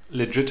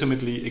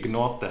legitimately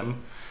ignored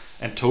them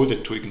and told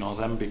it to ignore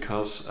them,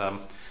 because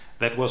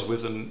that was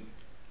with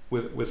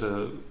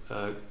a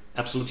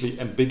absolutely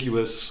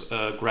ambiguous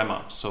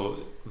grammar.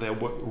 So there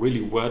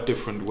really were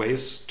different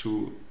ways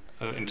to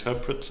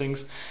interpret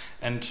things,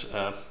 and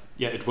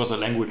yeah, it was a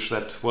language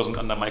that wasn't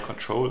under my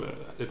control.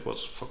 It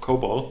was for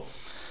COBOL,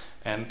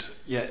 and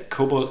yeah,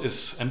 COBOL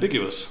is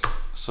ambiguous.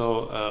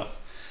 So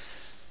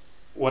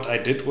what I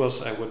did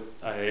was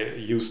I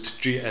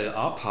used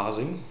GLR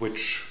parsing,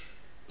 which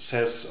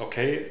says,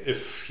 okay,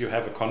 if you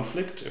have a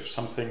conflict, if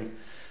something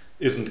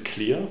isn't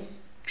clear,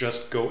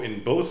 just go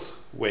in both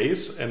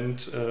ways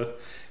and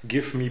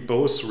give me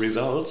both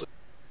results.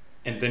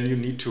 And then you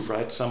need to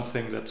write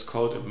something that's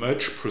called a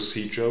merge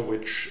procedure,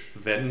 which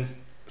then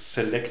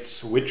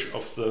selects which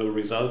of the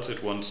results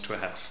it wants to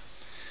have.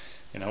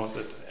 You know,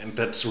 and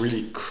that's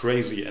really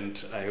crazy,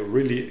 and I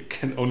really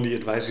can only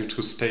advise you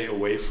to stay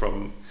away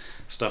from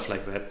stuff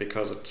like that,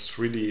 because it's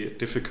really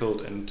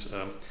difficult. And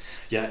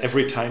yeah,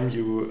 every time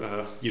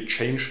you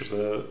change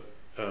the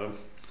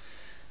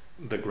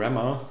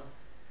grammar,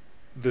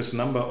 this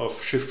number of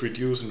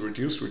shift-reduce and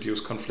reduce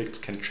conflicts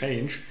can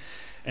change,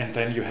 and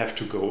then you have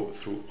to go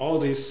through all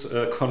these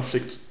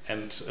conflicts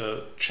and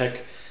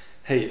check,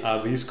 hey,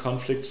 are these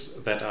conflicts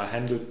that are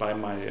handled by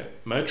my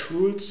merge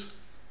rules?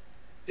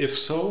 If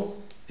so,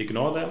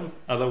 ignore them,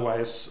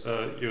 otherwise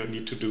you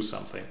need to do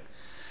something.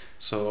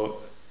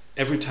 So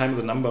every time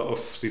the number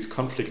of these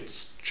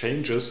conflicts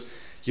changes,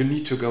 you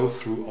need to go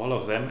through all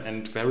of them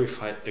and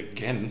verify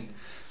again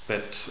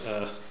that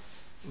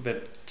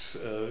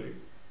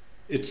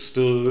it's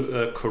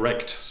still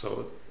correct.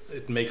 So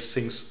it makes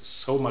things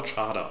so much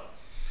harder.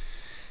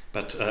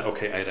 But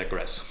okay, I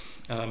digress.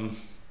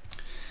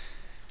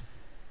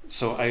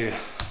 So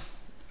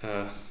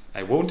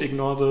I won't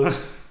ignore the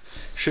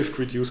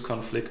shift-reduce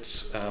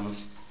conflicts.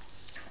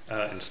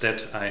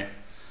 Instead, I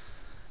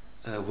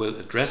will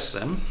address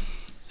them.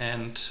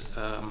 And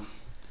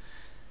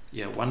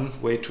yeah, one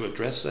way to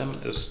address them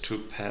is to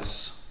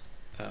pass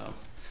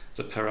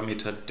the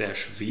parameter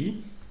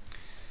 -v.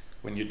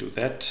 When you do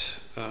that,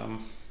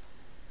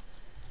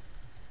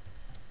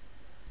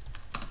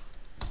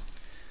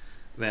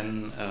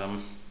 then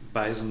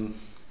Bison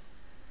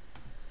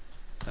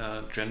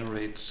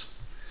generates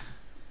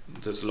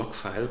this log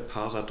file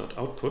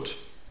parser.output,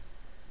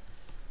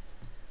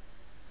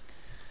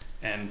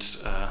 and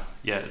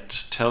yeah,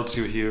 it tells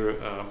you here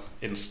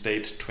in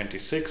state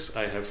 26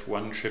 I have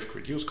one shift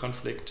reduce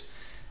conflict,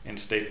 in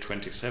state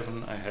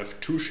 27 I have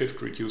two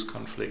shift reduce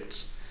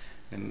conflicts,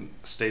 in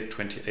state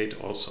 28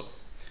 also.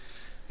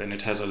 Then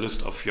it has a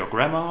list of your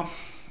grammar,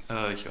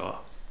 your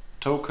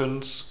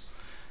tokens,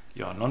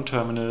 your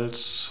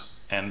non-terminals,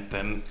 and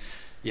then,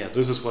 yeah,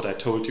 this is what I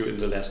told you in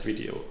the last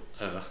video.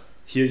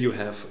 Here you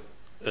have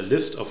a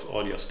list of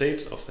all your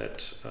states of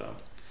that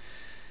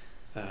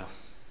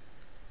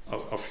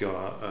of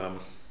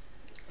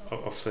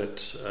that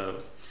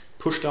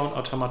pushdown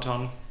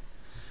automaton,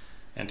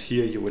 and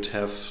here you would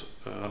have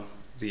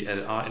the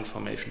LR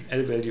information: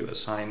 L value,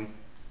 assign,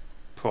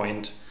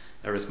 point,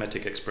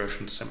 arithmetic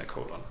expression,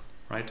 semicolon,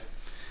 right?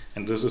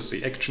 And this is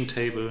the action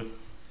table.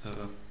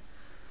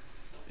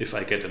 If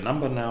I get a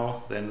number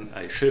now, then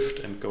I shift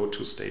and go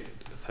to state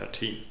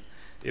 13.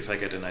 If I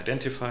get an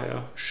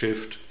identifier,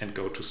 shift and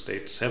go to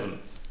state 7,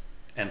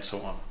 and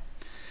so on.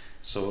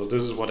 So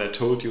this is what I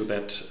told you,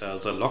 that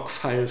the log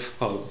file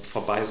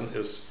for Bison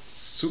is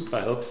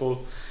super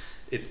helpful.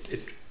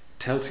 It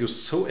tells you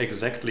so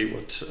exactly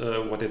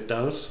what it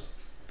does.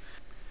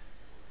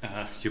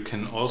 You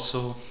can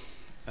also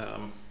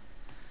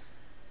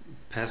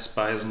pass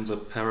Bison the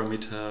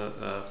parameter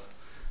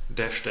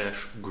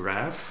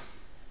 --graph,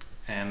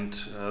 and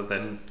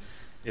then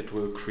it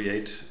will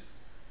create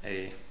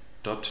a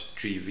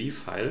 .gv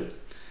file.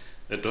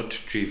 A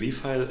 .gv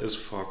file is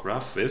for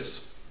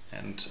GraphViz,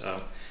 and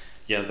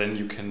yeah, then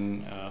you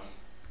can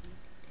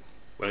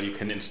well, you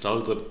can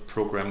install the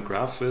program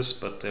GraphViz,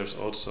 but there's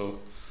also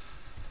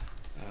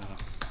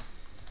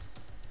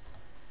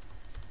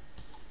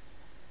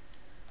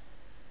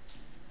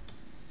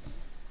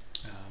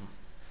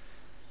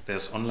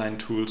there's online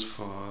tools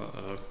for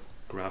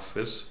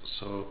GraphViz,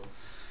 so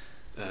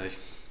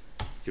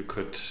you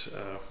could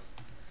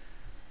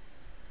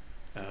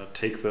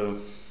take the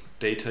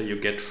data you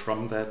get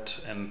from that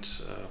and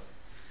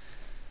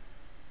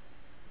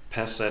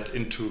pass that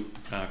into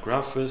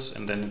GraphViz,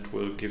 and then it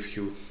will give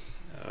you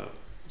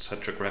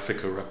such a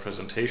graphical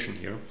representation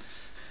here.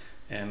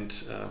 And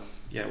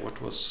yeah,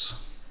 what was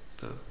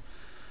the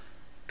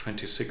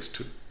 26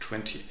 to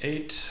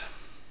 28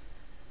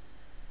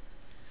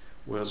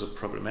 were the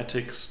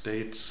problematic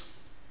states.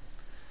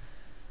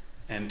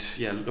 And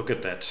yeah, look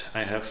at that.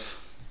 I have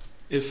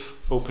if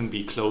open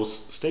B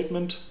close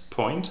statement,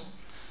 point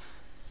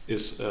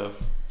is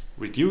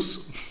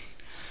reduce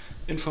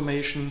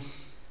information,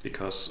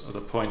 because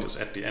the point is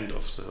at the end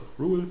of the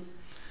rule.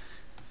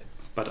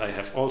 But I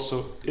have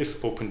also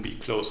if open B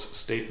close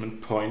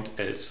statement, point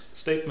else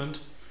statement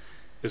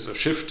is a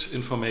shift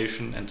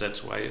information, and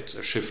that's why it's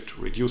a shift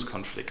reduce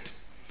conflict.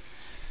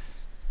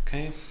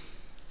 Okay,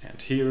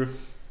 and here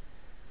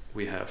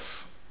we have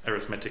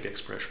arithmetic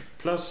expression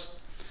plus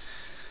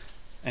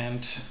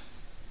and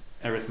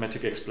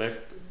arithmetic expression,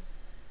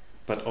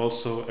 but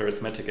also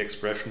arithmetic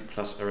expression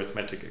plus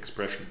arithmetic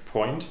expression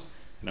point.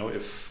 You know,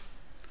 if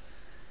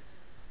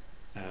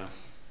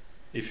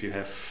you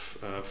have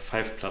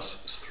 5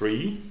 plus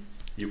 3,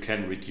 you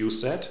can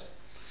reduce that,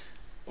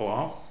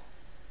 or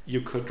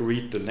you could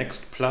read the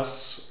next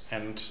plus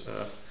and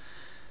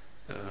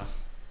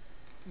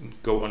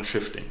go on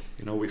shifting.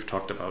 You know, we've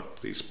talked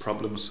about these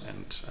problems,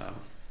 and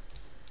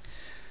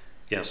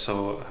yeah,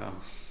 so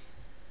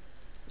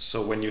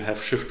so when you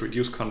have shift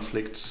reduce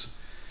conflicts,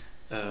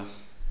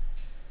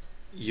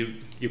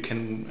 you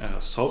can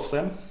solve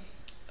them.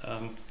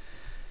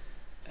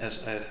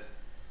 As I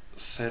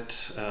said,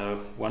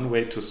 one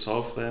way to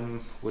solve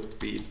them would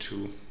be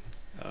to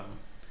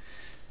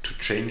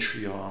change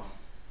your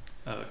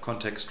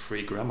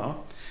context-free grammar,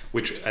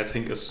 which I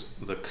think is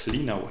the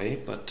cleaner way.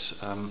 But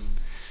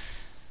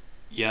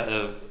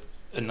yeah,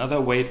 another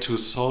way to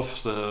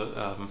solve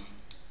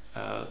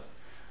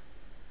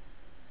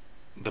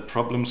the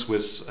problems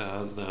with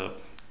the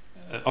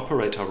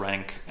operator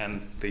rank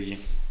and the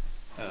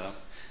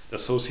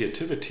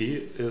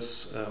associativity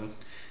is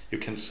you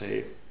can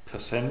say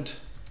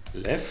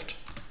 %left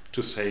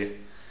to say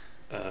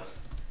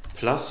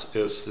plus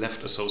is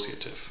left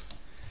associative,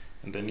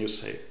 and then you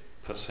say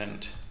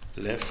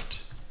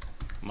 %left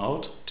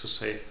mult to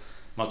say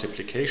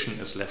multiplication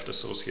is left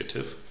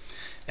associative.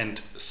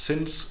 And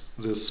since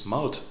this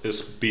mult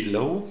is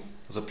below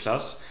the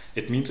plus,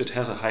 it means it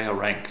has a higher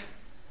rank.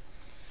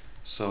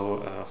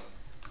 So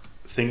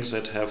things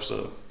that have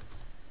the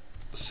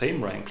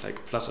same rank,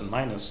 like plus and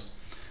minus,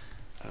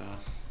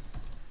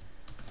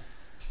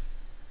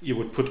 you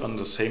would put on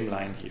the same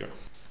line here.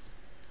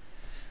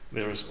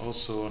 There is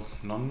also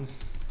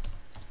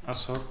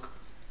non-assoc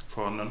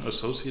for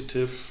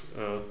non-associative.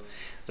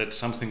 That's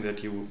something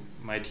that you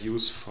might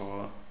use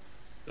for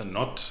a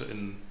not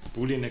in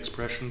Boolean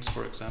expressions,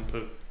 for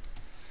example.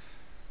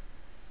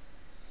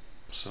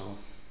 So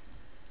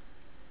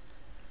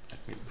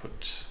let me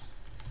put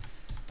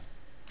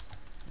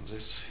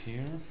this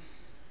here.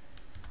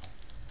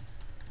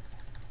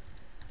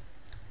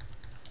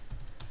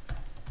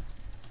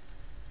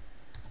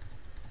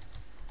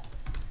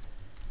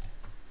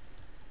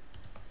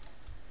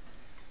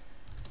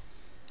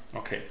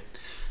 Okay,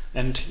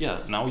 and yeah,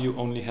 now you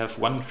only have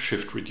one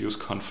shift reduce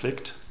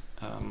conflict.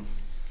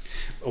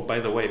 Oh, by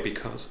the way,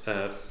 because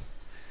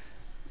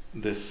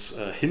this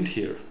hint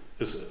here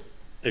is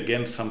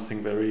again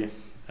something very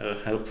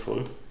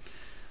helpful.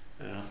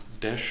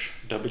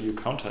 -w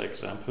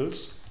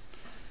counterexamples.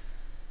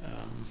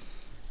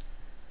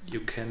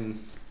 You can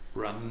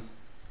run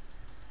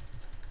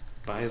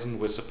Bison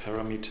with the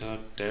parameter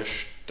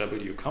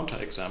 -w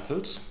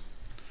counterexamples,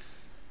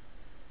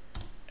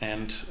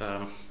 and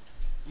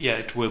yeah,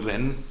 it will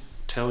then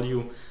tell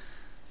you,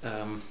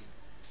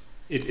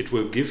 it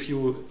will give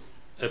you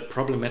a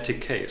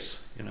problematic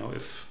case. You know,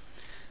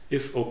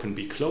 if open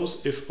be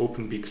close, if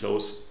open be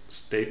close,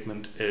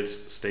 statement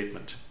else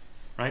statement,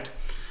 right?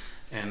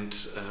 And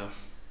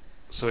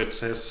so it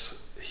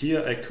says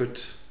here I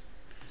could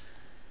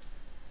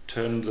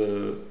turn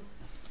the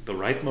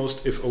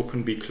rightmost if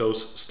open be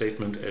close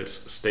statement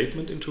else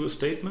statement into a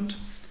statement,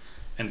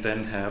 and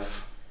then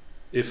have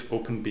if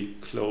open be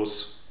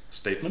close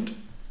statement.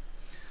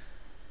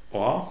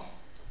 Or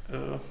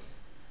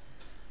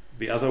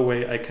the other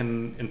way I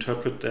can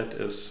interpret that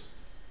is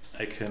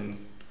I can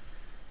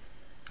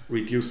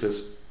reduce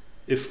this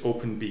if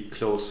open be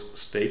close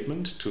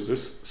statement to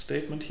this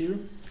statement here,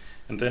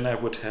 and then I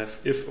would have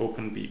if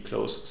open be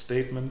close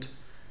statement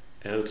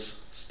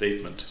else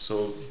statement.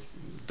 So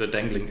the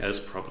dangling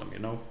else problem, you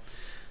know.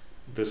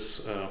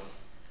 This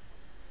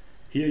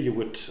here you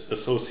would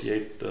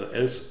associate the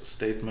else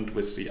statement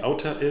with the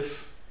outer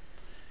if.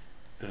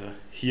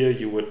 Here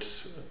you would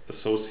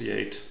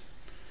associate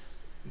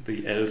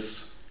the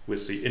else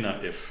with the inner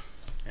if.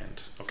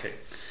 And okay,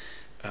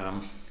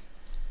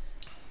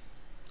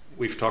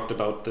 we've talked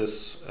about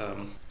this.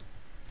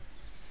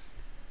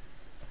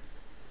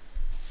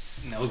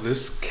 Now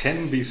this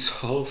can be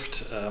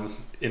solved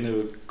in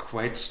a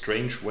quite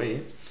strange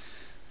way,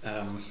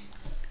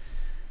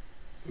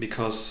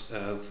 because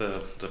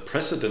the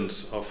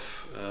precedence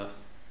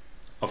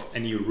of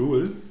any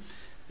rule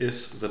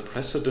is the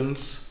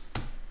precedence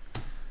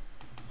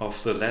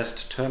of the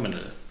last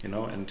terminal, you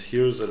know, and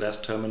here the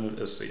last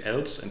terminal is the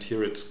else, and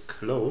here it's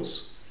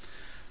close.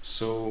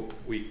 So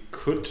we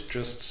could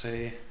just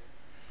say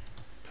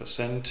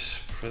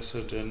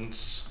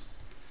 %precedence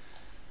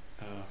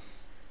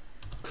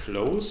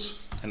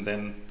close, and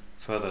then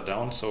further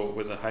down, so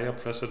with a higher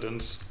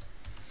precedence,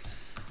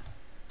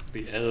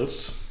 the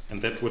else,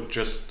 and that would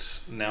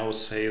just now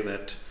say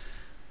that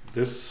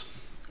this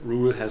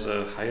rule has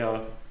a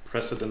higher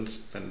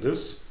precedence than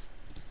this.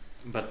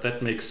 But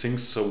that makes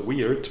things so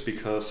weird,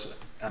 because,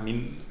 I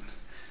mean,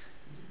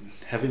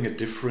 having a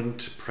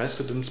different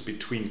precedence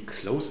between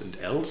close and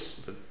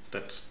else,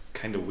 that's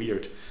kind of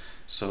weird.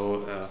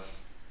 So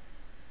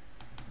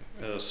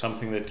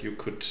something that you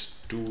could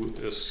do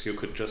is you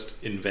could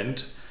just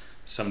invent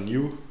some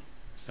new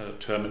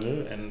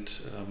terminal, and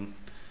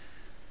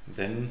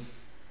then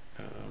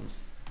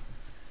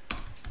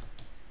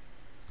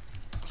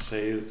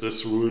say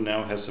this rule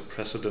now has a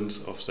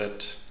precedence of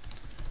that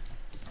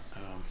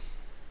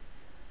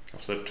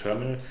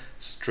terminal.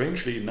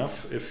 Strangely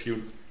enough, if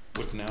you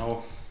would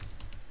now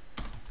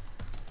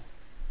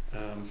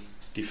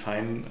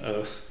define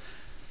a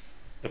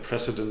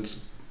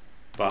precedence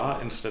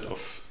bar instead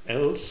of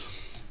else,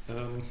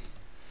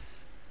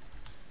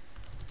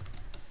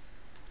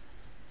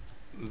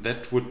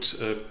 that would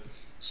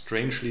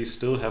strangely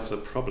still have the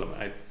problem.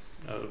 I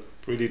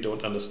really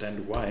don't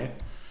understand why,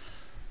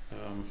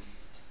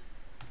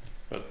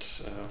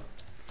 but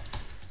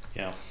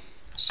yeah,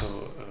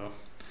 so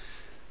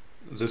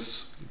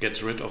this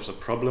gets rid of the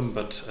problem,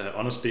 but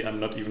honestly I'm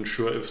not even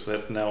sure if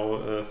that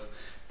now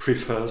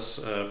prefers,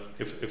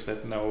 if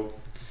that now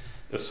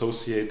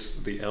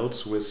associates the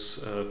else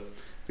with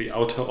the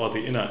outer or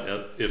the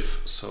inner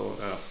if. So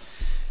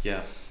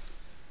yeah,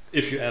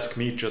 if you ask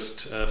me,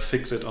 just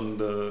fix it on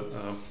the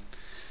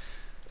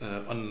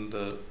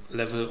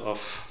level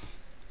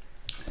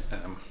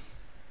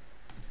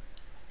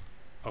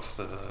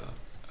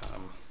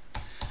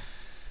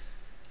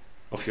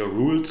of your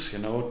rules, you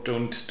know.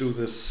 Don't do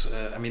this.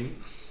 I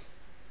mean,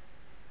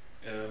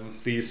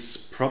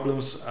 these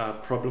problems are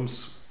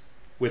problems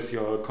with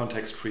your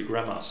context-free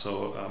grammar.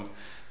 So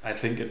I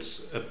think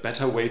it's a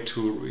better way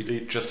to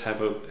really just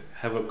have a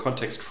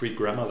context-free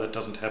grammar that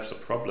doesn't have the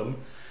problem.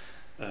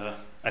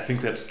 I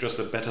think that's just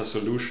a better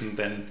solution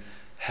than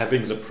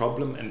having the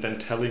problem and then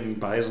telling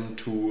Bison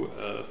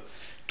to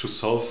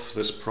solve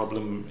this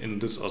problem in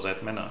this or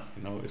that manner.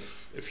 You know,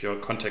 if your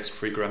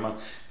context-free grammar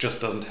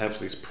just doesn't have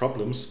these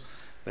problems,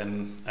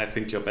 then I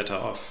think you're better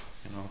off.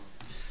 You know,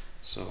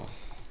 so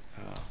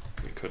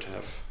we could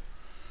have,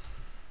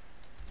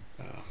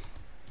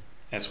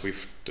 as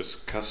we've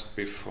discussed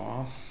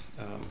before,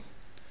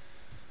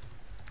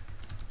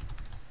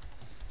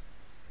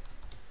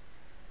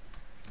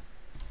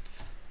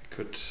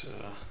 could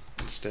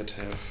instead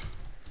have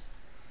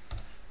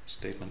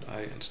statement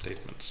I and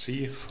statement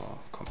C for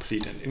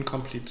complete and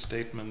incomplete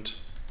statement.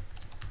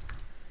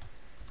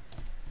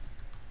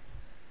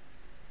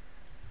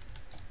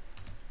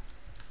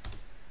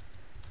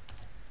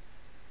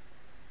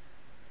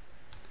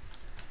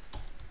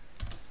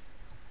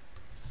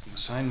 An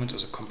assignment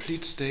is a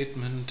complete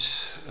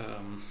statement.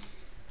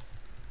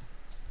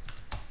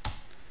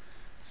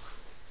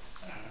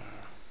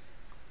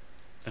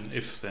 An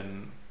if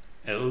then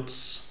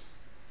else.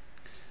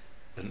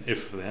 An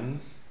if then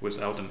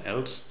without an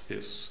else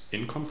is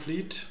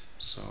incomplete,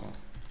 so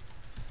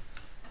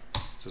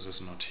this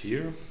is not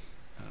here.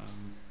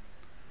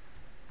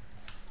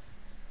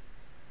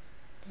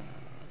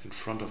 In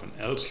front of an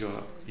else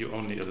you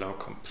only allow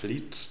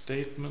complete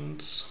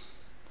statements,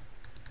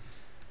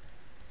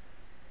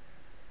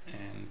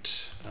 and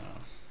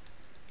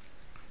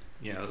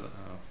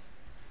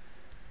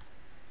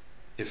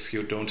if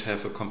you don't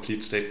have a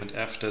complete statement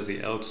after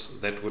the else,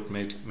 that would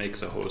make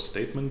the whole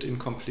statement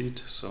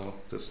incomplete, so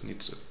this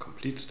needs a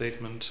complete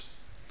statement.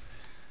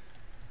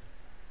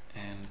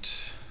 And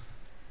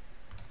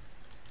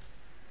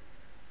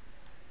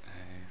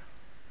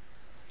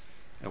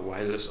a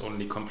while is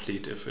only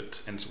complete if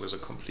it ends with a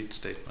complete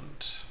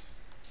statement.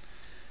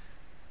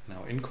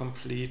 Now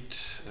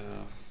incomplete,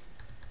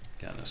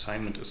 an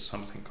assignment is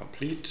something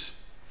complete.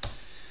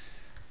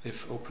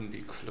 If open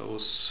b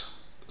close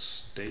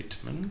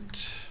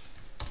statement,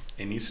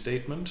 any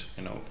statement,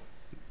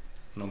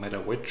 no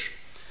matter which,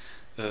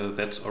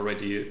 that's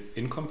already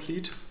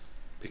incomplete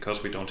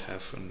because we don't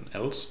have an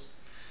else.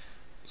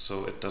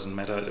 So it doesn't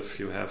matter if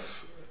you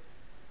have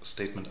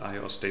statement I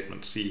or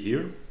statement C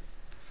here.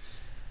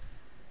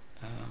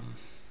 In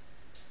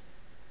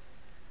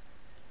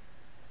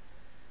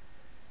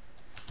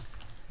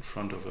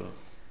front of an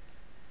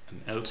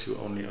else you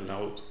only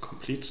allow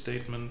complete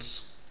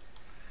statements.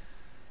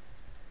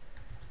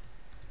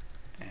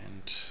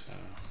 And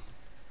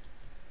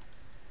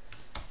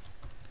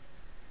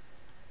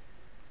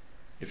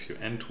if you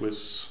end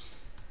with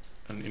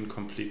an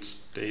incomplete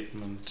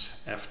statement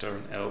after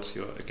an else,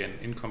 you're again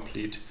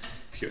incomplete.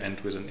 If you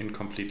end with an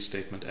incomplete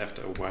statement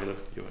after a while,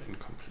 you're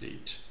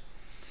incomplete.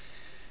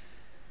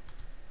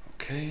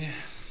 Okay,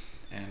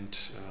 and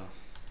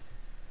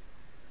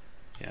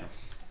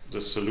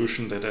the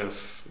solution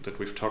that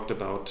we've talked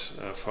about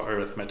for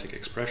arithmetic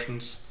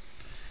expressions,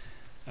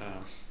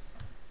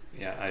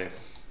 I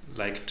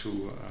like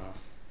to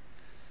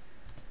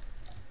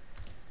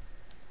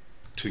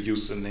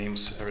use the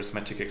names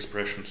arithmetic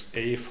expressions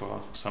A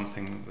for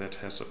something that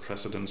has a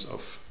precedence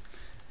of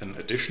an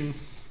addition,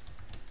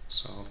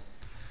 so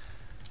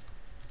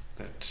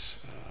that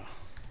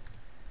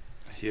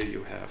here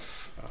you have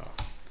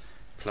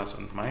plus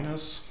and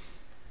minus,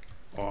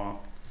 or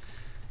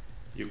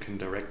you can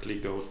directly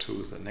go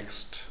to the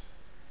next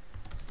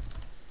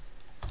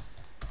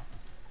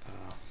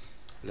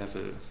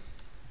level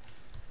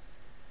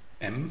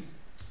M.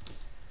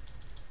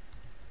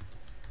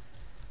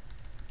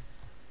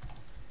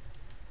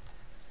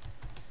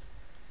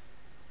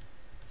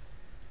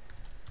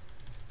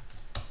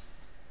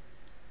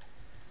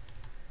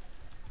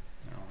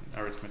 Now an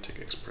arithmetic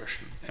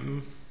expression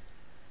M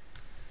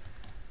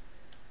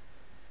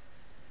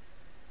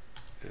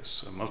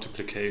is a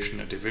multiplication,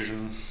 a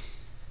division,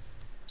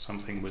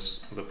 something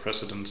with the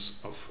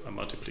precedence of a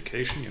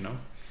multiplication,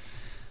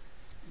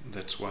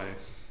 That's why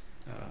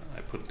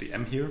I put the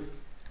M here.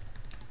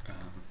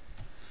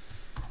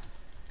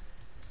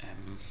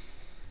 M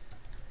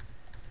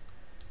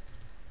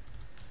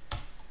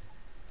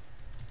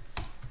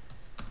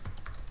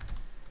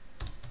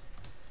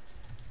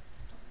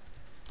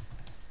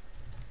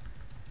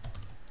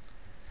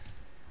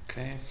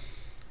okay,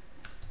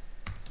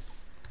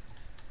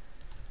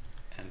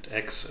 and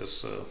X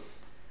is a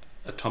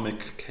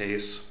atomic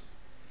case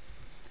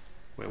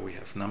where we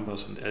have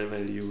numbers and L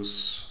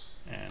values,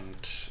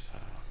 and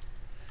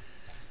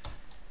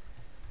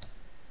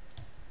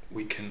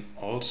we can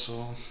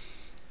also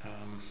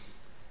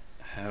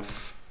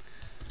have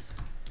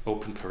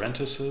open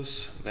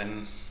parentheses,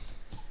 then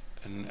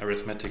an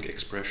arithmetic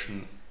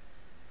expression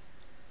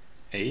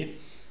A.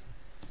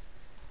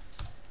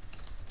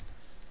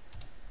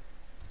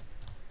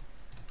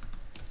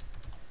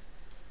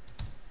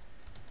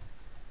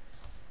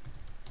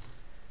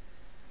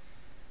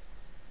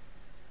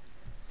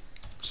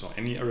 So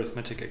any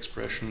arithmetic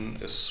expression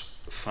is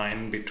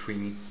fine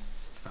between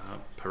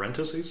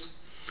parentheses.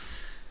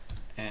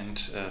 And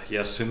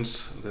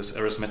since this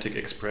arithmetic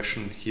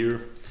expression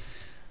here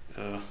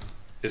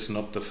is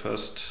not the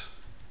first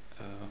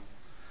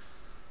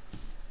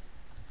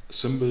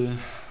symbol,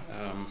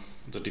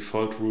 the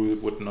default rule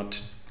would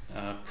not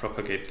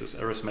propagate this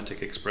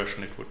arithmetic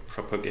expression, it would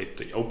propagate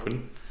the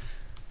open.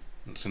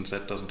 And since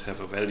that doesn't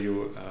have a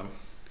value,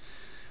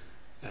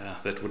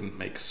 that wouldn't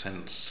make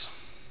sense.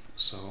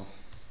 So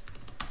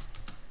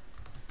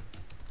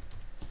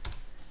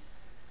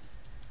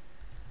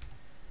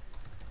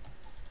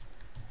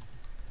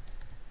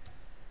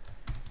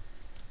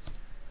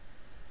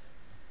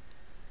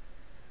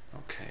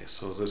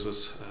So this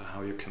is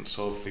how you can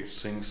solve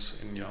these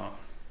things in your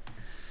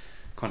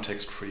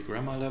context-free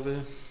grammar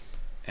level.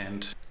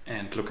 And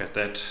look at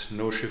that,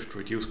 no shift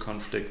reduce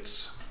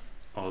conflicts,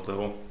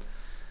 although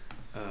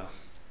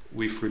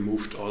we've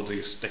removed all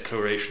these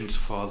declarations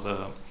for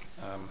the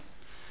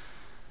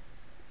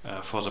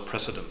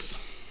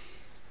precedence.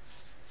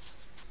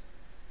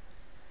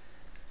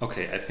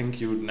 Okay, I think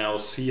you now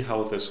see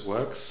how this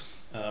works,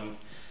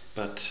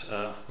 but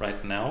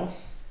right now,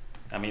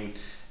 I mean,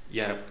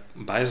 yeah,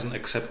 Bison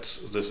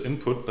accepts this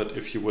input, but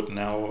if you would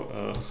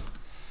now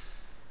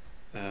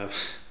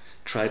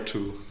try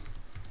to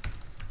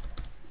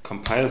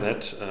compile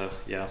that,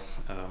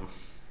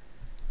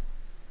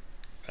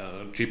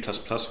 G++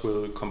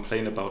 will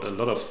complain about a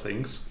lot of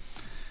things.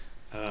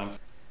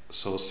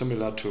 So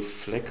similar to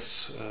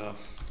flex,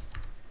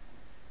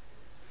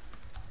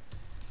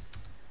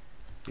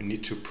 you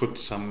need to put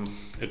some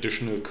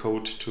additional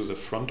code to the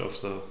front of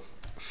the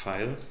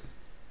file.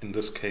 In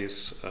this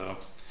case,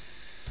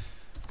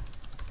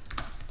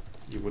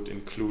 you would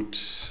include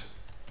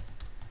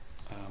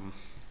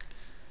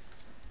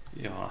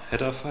your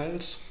header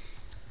files.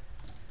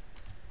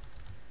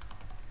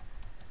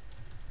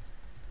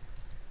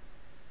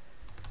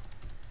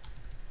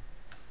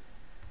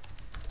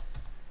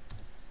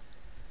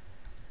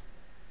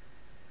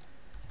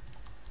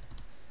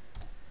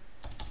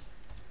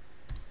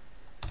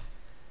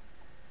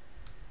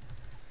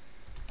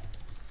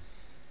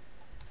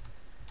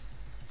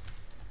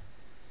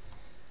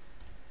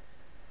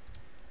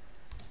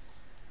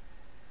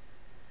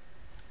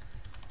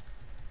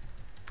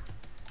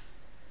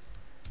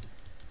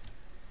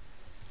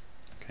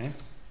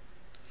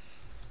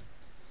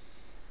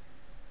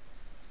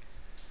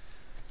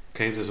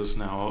 Okay, this is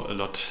now a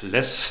lot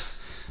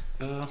less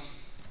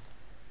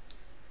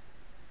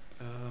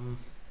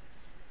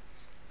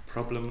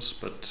problems,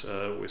 but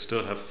we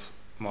still have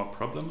more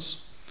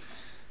problems.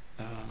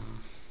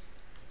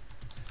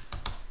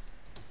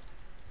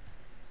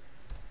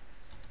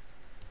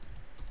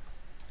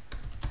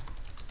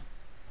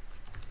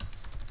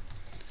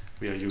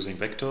 We are using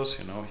vectors,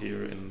 you know,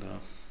 here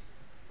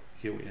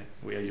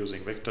we are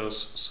using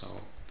vectors, so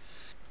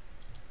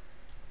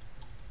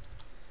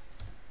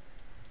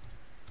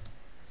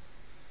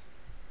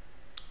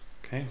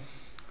okay,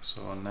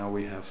 so now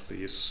we have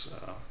these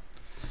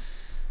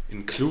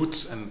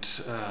includes, and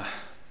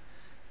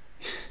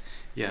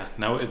yeah,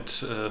 now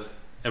it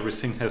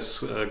everything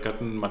has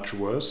gotten much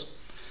worse.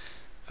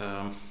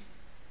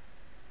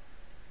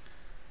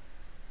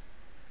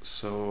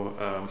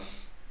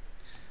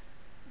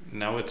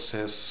 Now it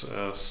says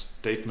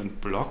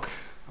statement block.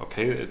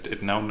 Okay,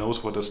 it now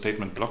knows what a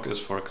statement block is,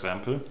 for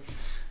example,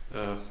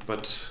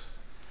 but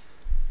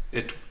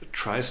it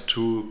tries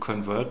to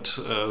convert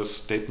a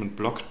statement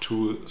block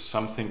to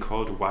something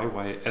called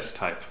YYS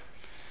type.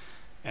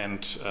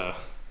 And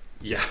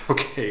yeah,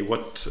 okay,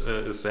 what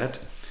is that?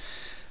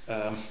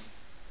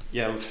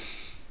 Yeah,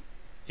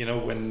 you know,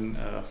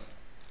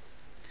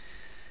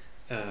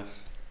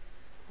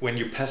 when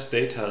you pass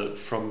data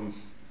from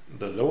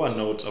the lower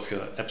nodes of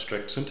your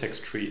abstract syntax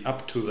tree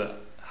up to the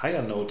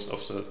higher nodes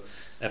of the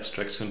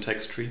abstract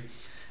syntax tree,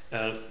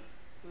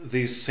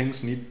 these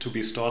things need to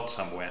be stored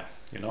somewhere,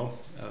 you know.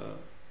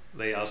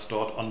 They are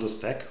stored on the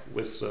stack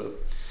with the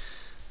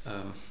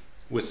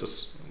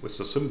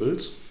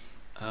symbols.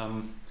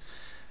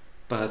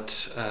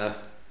 But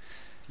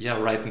yeah,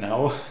 right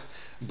now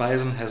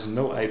Bison has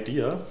no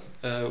idea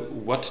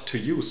what to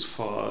use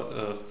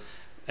for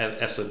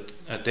as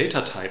a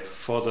data type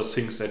for the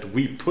things that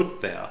we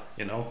put there,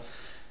 you know.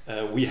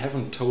 We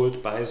haven't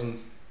told Bison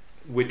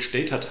which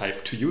data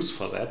type to use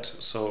for that,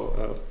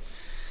 so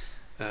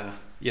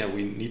yeah,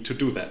 we need to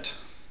do that.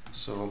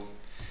 So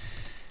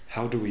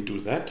how do we do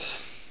that?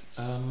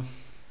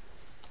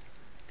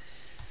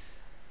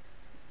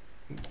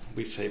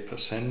 We say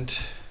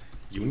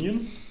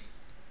 %union,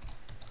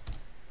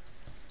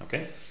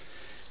 okay,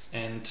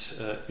 and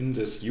in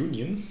this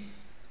union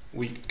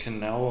we can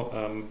now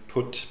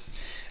put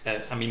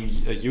I mean,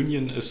 a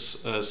union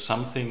is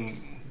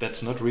something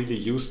that's not really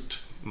used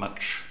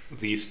much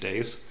these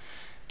days.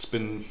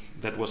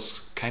 That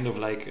was kind of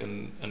like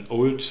an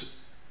old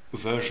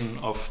version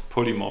of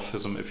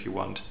polymorphism, if you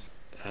want.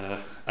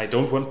 I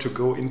don't want to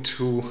go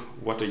into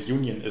what a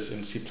union is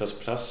in C++.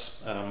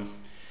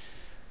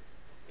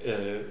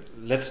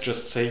 Let's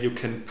just say you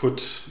can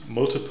put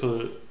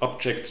multiple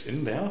objects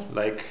in there,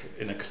 like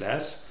in a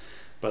class,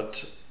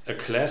 but a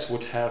class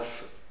would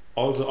have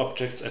all the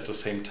objects at the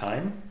same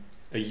time.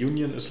 A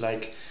union is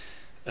like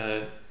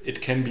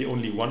it can be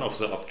only one of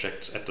the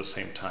objects at the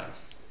same time.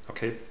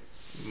 Okay,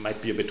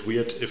 might be a bit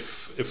weird.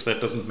 If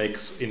that doesn't make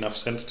enough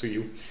sense to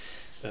you,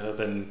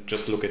 then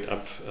just look it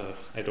up.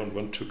 I don't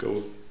want to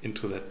go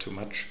into that too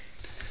much.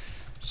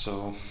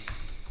 So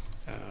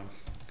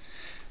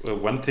well,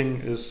 one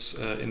thing is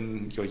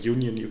in your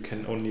union you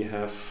can only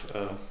have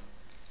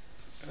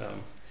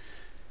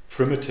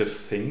primitive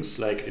things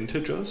like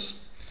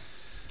integers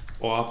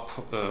or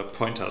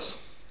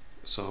pointers.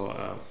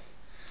 So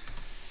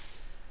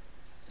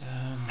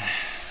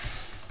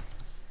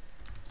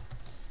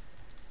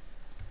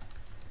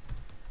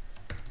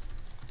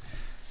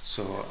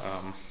So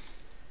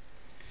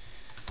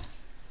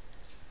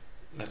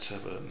let's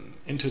have an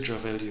integer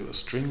value, a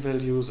string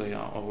value. They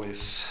are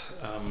always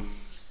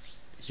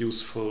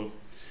useful.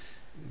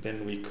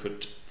 Then we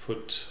could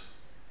put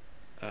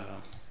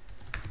a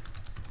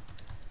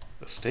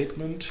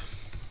statement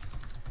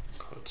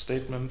called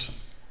statement.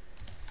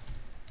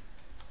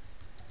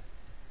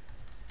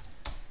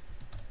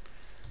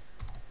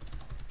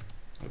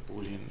 A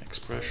Boolean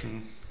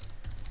expression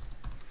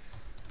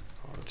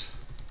called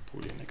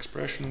Boolean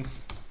expression.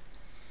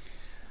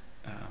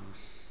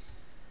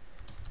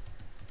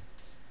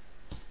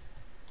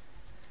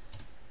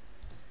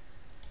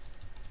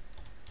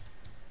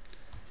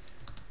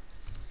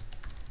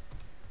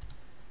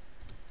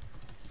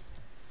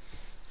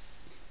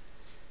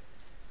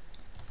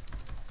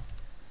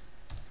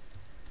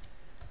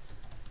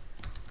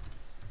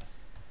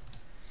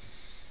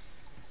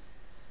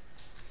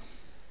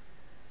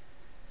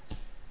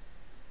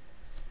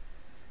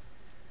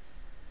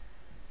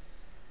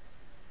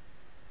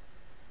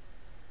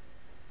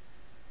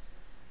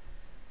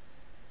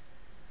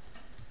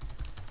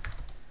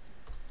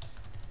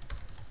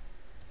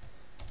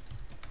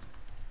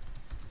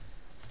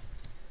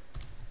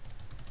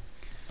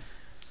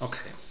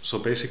 Okay, so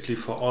basically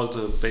for all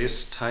the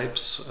base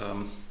types,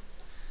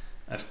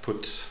 I've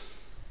put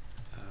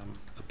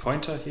a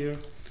pointer here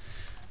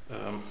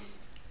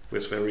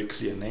with very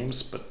clear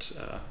names, but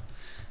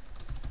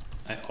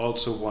I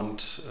also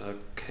want a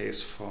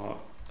case for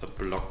a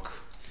block,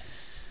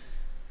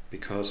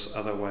 because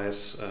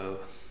otherwise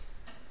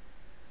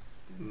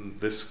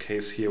this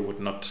case here would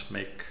not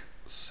make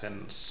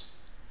sense.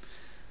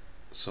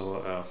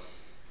 So,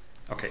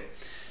 okay.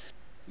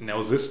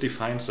 Now this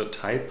defines a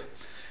type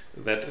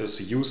that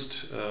is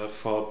used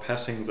for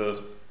passing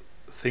the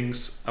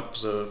things up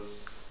the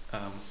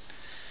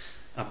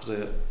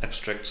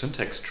abstract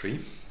syntax tree.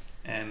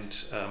 And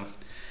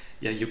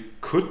yeah, you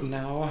could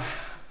now,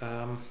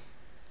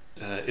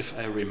 if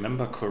I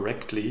remember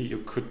correctly, you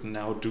could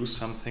now do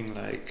something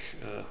like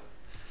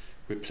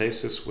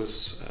replace this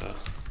with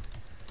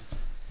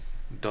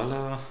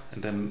dollar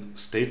and then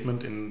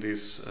statement in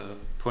these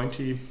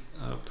pointy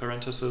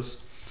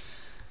parentheses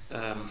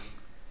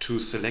to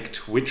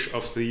select which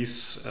of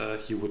these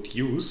you would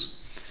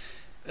use.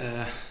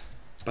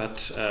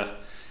 But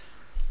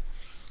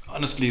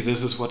honestly,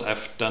 this is what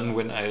I've done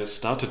when I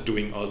started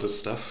doing all this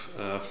stuff,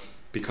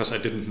 because I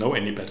didn't know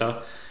any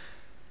better.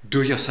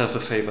 Do yourself a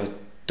favor,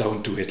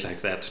 don't do it like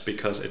that,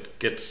 because it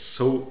gets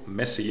so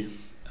messy.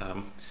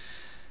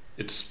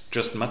 It's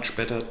just much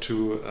better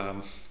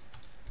to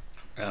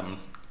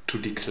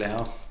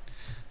declare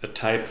a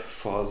type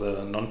for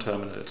the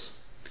non-terminals.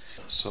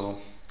 So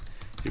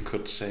you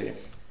could say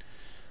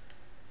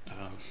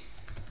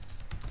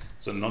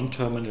the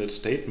non-terminal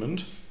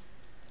statement,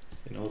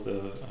 you know,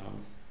 the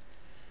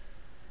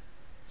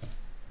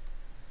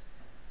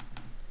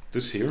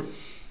this here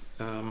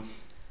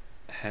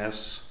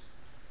has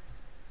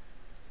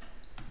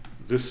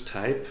this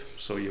type,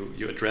 so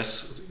you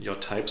address your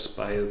types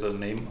by the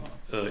name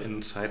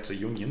inside the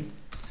union.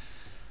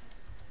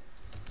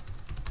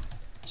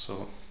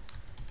 So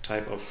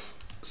type of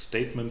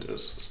statement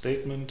is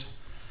statement,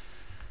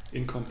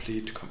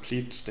 incomplete,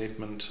 complete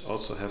statement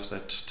also have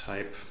that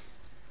type.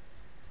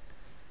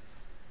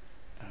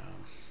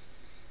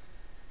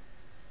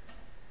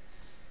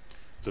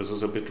 This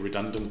is a bit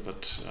redundant,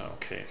 but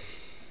okay.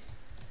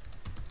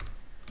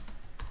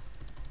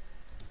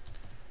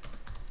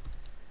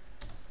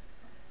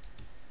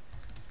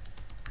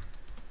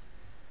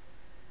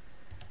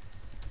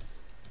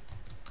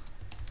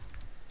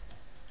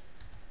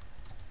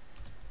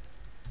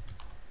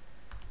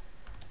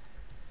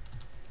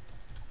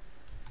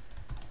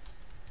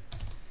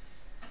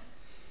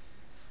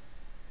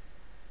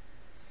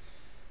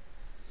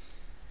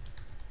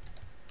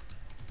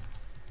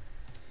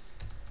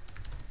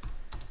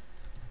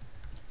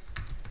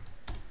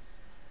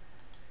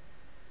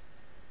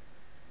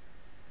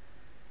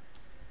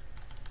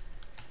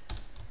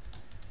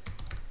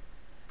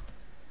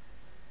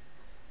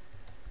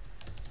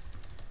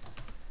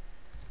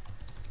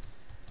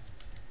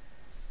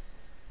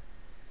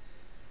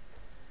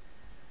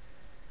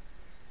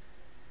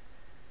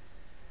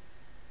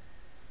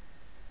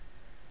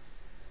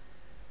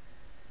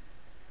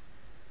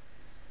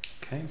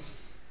 Okay,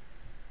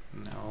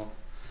 now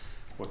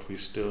what we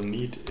still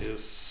need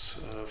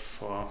is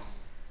for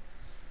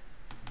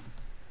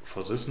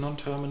this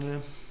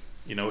non-terminal,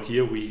 you know,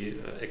 here we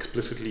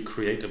explicitly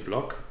create a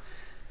block,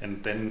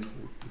 and then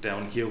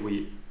down here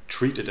we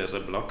treat it as a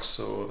block.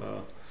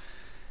 So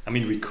I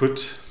mean, we could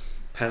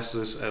pass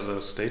this as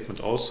a statement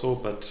also,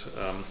 but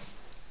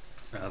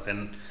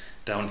then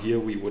down here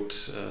we would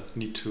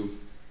need to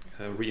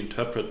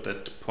reinterpret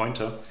that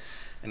pointer.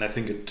 And I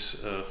think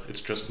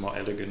it's just more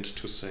elegant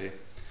to say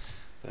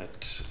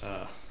that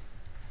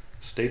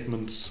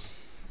statements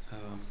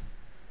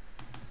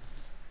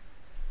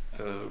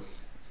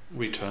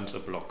returns a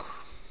block.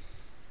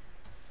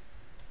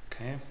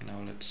 Okay, now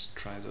let's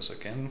try this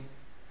again.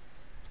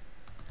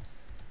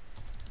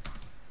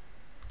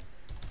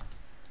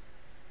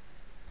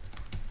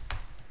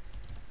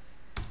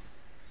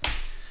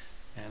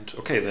 And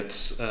okay,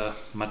 that's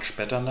much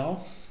better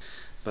now.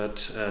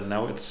 But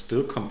now it's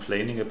still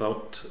complaining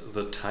about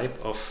the type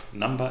of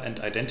number and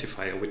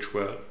identifier, which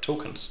were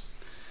tokens.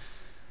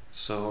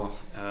 So,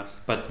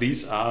 but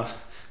these are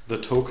the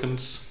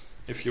tokens,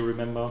 if you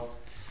remember,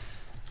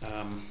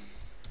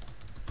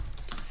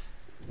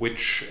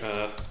 which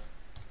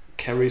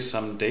carry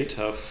some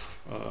data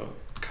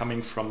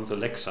coming from the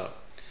lexer.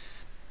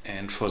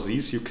 And for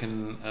these you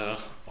can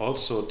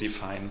also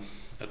define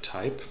a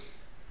type,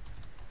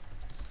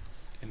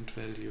 int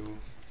value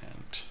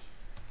and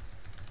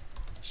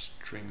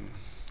string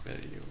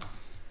value.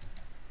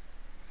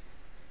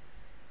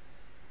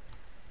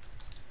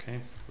 Okay,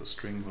 the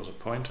string was a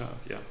pointer,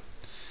 yeah.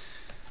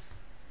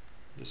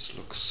 This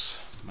looks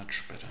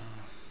much better.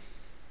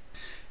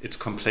 It's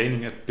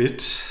complaining a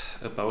bit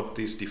about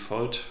these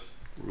default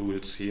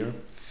rules here,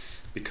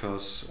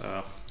 because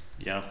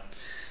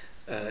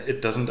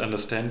it doesn't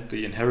understand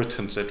the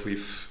inheritance that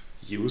we've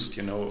used.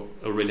 You know,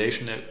 a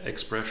relational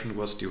expression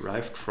was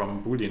derived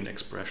from Boolean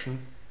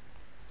expression,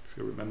 if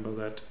you remember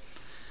that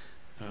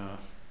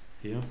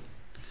here.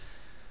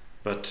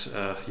 But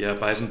yeah,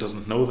 Bison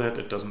doesn't know that,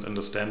 it doesn't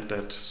understand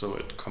that, so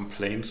it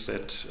complains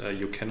that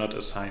you cannot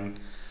assign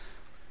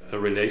a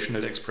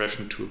relational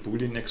expression to a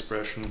Boolean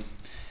expression.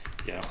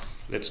 Yeah,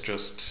 let's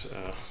just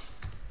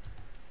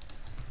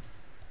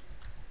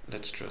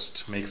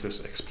make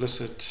this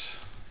explicit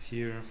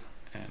here,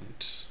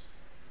 and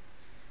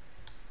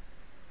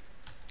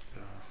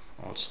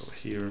also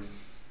here.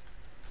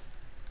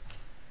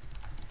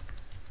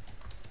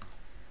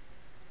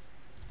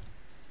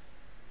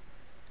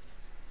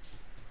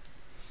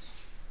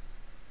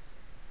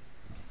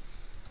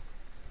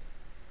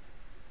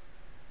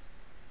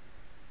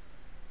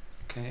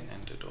 Okay,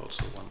 and it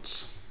also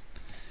wants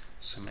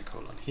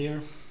semicolon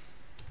here.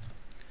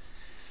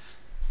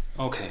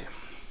 Okay,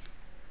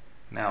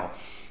 now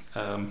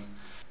yeah,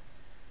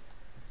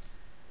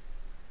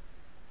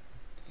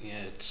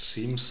 it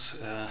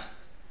seems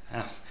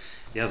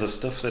yeah, the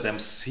stuff that I'm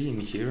seeing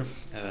here,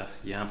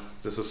 yeah,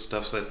 this is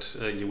stuff that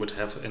you would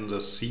have in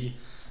the C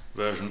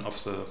version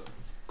of the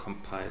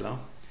compiler.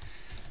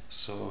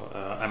 So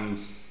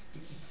I'm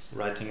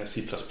writing a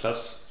C++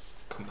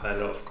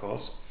 compiler, of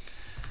course.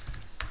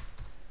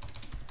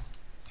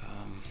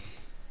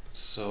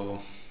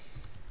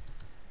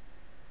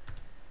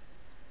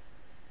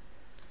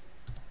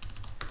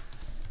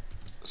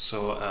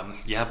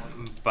 Yeah,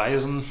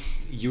 Bison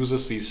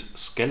uses these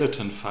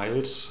skeleton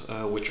files,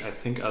 which I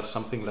think are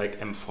something like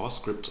M4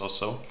 scripts or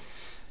so.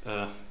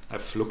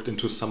 I've looked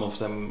into some of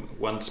them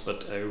once,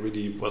 but I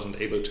really wasn't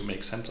able to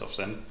make sense of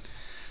them.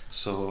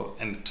 So,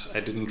 and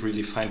I didn't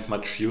really find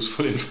much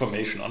useful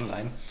information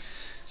online.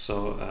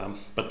 So,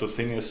 but the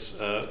thing is,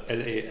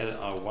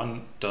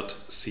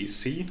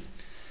 lalr1.cc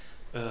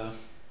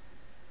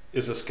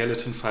is a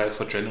skeleton file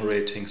for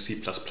generating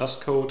C++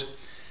 code.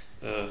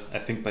 I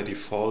think by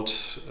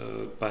default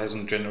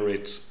Bison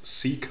generates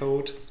C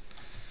code.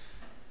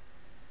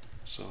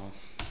 So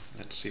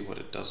let's see what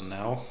it does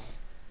now.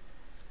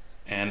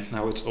 And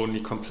now it's only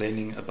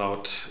complaining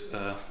about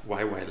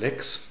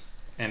yylex.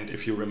 And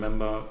if you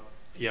remember,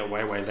 yeah,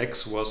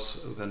 yylex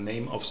was the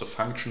name of the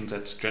function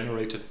that's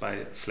generated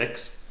by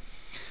flex.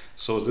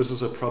 So this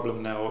is a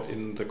problem now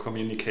in the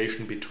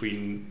communication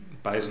between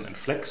Bison and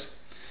flex.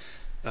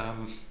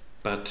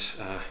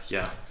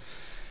 Yeah,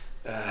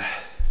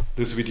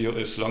 this video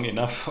is long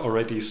enough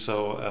already,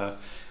 so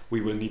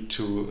we will need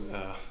to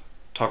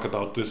talk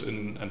about this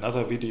in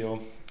another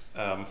video.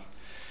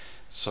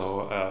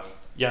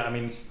 Yeah, I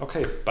mean,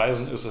 okay,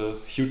 Bison is a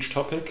huge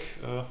topic.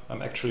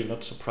 I'm actually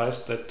not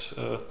surprised that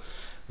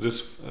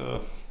this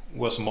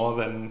was more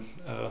than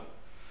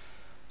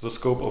the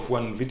scope of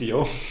one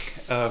video.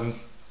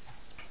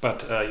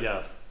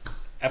 Yeah,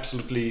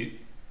 absolutely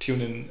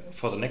tune in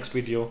for the next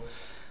video.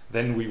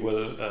 Then we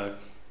will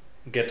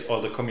get all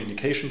the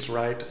communications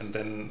right, and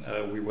then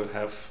we will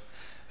have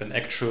an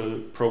actual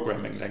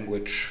programming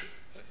language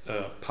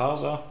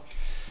parser.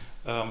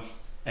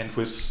 And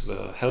with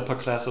the helper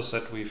classes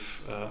that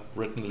we've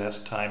written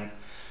last time,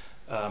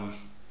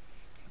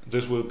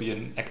 this will be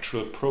an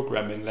actual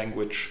programming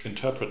language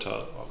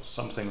interpreter, or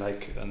something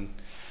like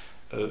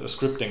a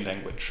scripting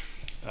language.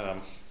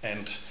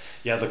 And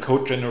yeah, the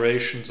code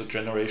generation, the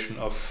generation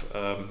of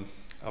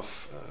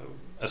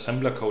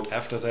assembler code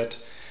after that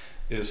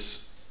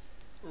is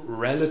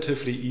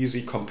relatively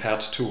easy compared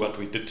to what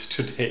we did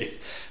today.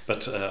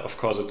 But of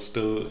course it's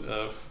still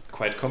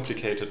quite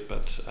complicated.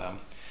 But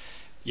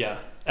yeah,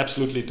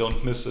 absolutely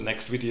don't miss the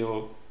next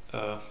video.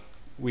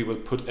 We will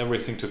put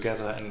everything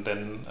together, and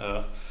then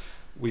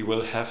we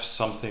will have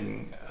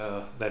something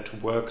that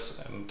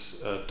works and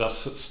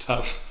does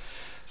stuff.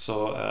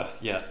 So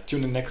yeah,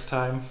 tune in next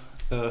time.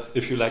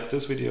 If you like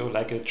this video,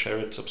 like it, share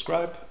it,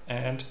 subscribe,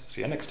 and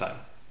see you next time.